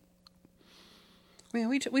 Alrighty. Yeah,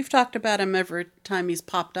 we've talked about him every time he's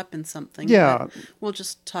popped up in something. Yeah. We'll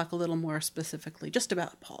just talk a little more specifically just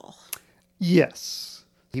about Paul. Yes.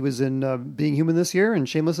 He was in Being Human this year and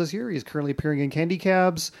Shameless this year. He's currently appearing in Candy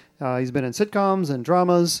Cabs. He's been in sitcoms and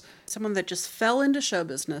dramas. Someone that just fell into show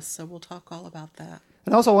business, so we'll talk all about that.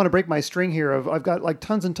 And also I want to break my string here of I've got like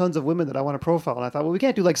tons and tons of women that I want to profile. And I thought, well, we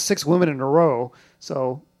can't do like 6 women in a row.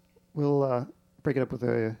 So we'll break it up with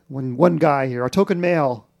one guy here, our token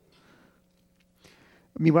male.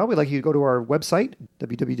 Meanwhile, we'd like you to go to our website,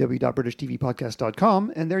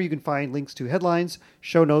 www.britishtvpodcast.com, and there you can find links to headlines,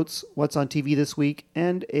 show notes, what's on TV this week,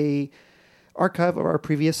 and a archive of our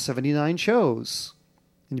previous 79 shows.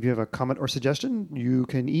 And if you have a comment or suggestion, you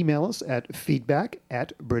can email us at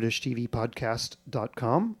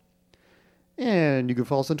feedback@britishtvpodcast.com. And you can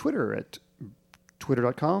follow us on Twitter at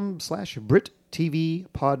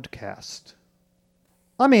twitter.com/BritTVPodcast.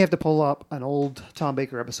 I may have to pull up an old Tom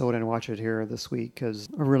Baker episode and watch it here this week because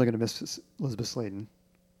I'm really going to miss Elisabeth Sladen.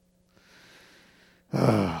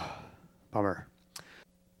 Bummer.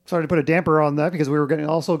 Sorry to put a damper on that because we were getting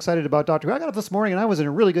all so excited about Doctor Who. I got up this morning and I was in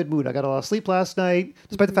a really good mood. I got a lot of sleep last night,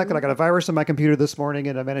 despite the fact that I got a virus on my computer this morning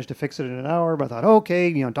and I managed to fix it in an hour. But I thought,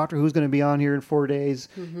 okay, Doctor Who's going to be on here in 4 days.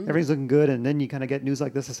 Mm-hmm. Everything's looking good. And then you kind of get news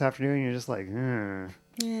like this afternoon and you're just like,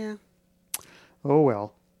 Yeah. Oh,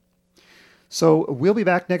 well. So we'll be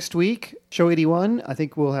back next week, show 81. I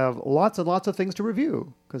think we'll have lots and lots of things to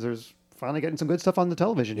review because there's finally getting some good stuff on the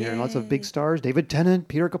television here. And lots of big stars, David Tennant,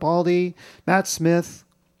 Peter Capaldi, Matt Smith.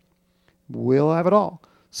 We'll have it all.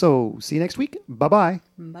 So see you next week. Bye-bye.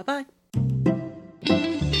 Bye-bye.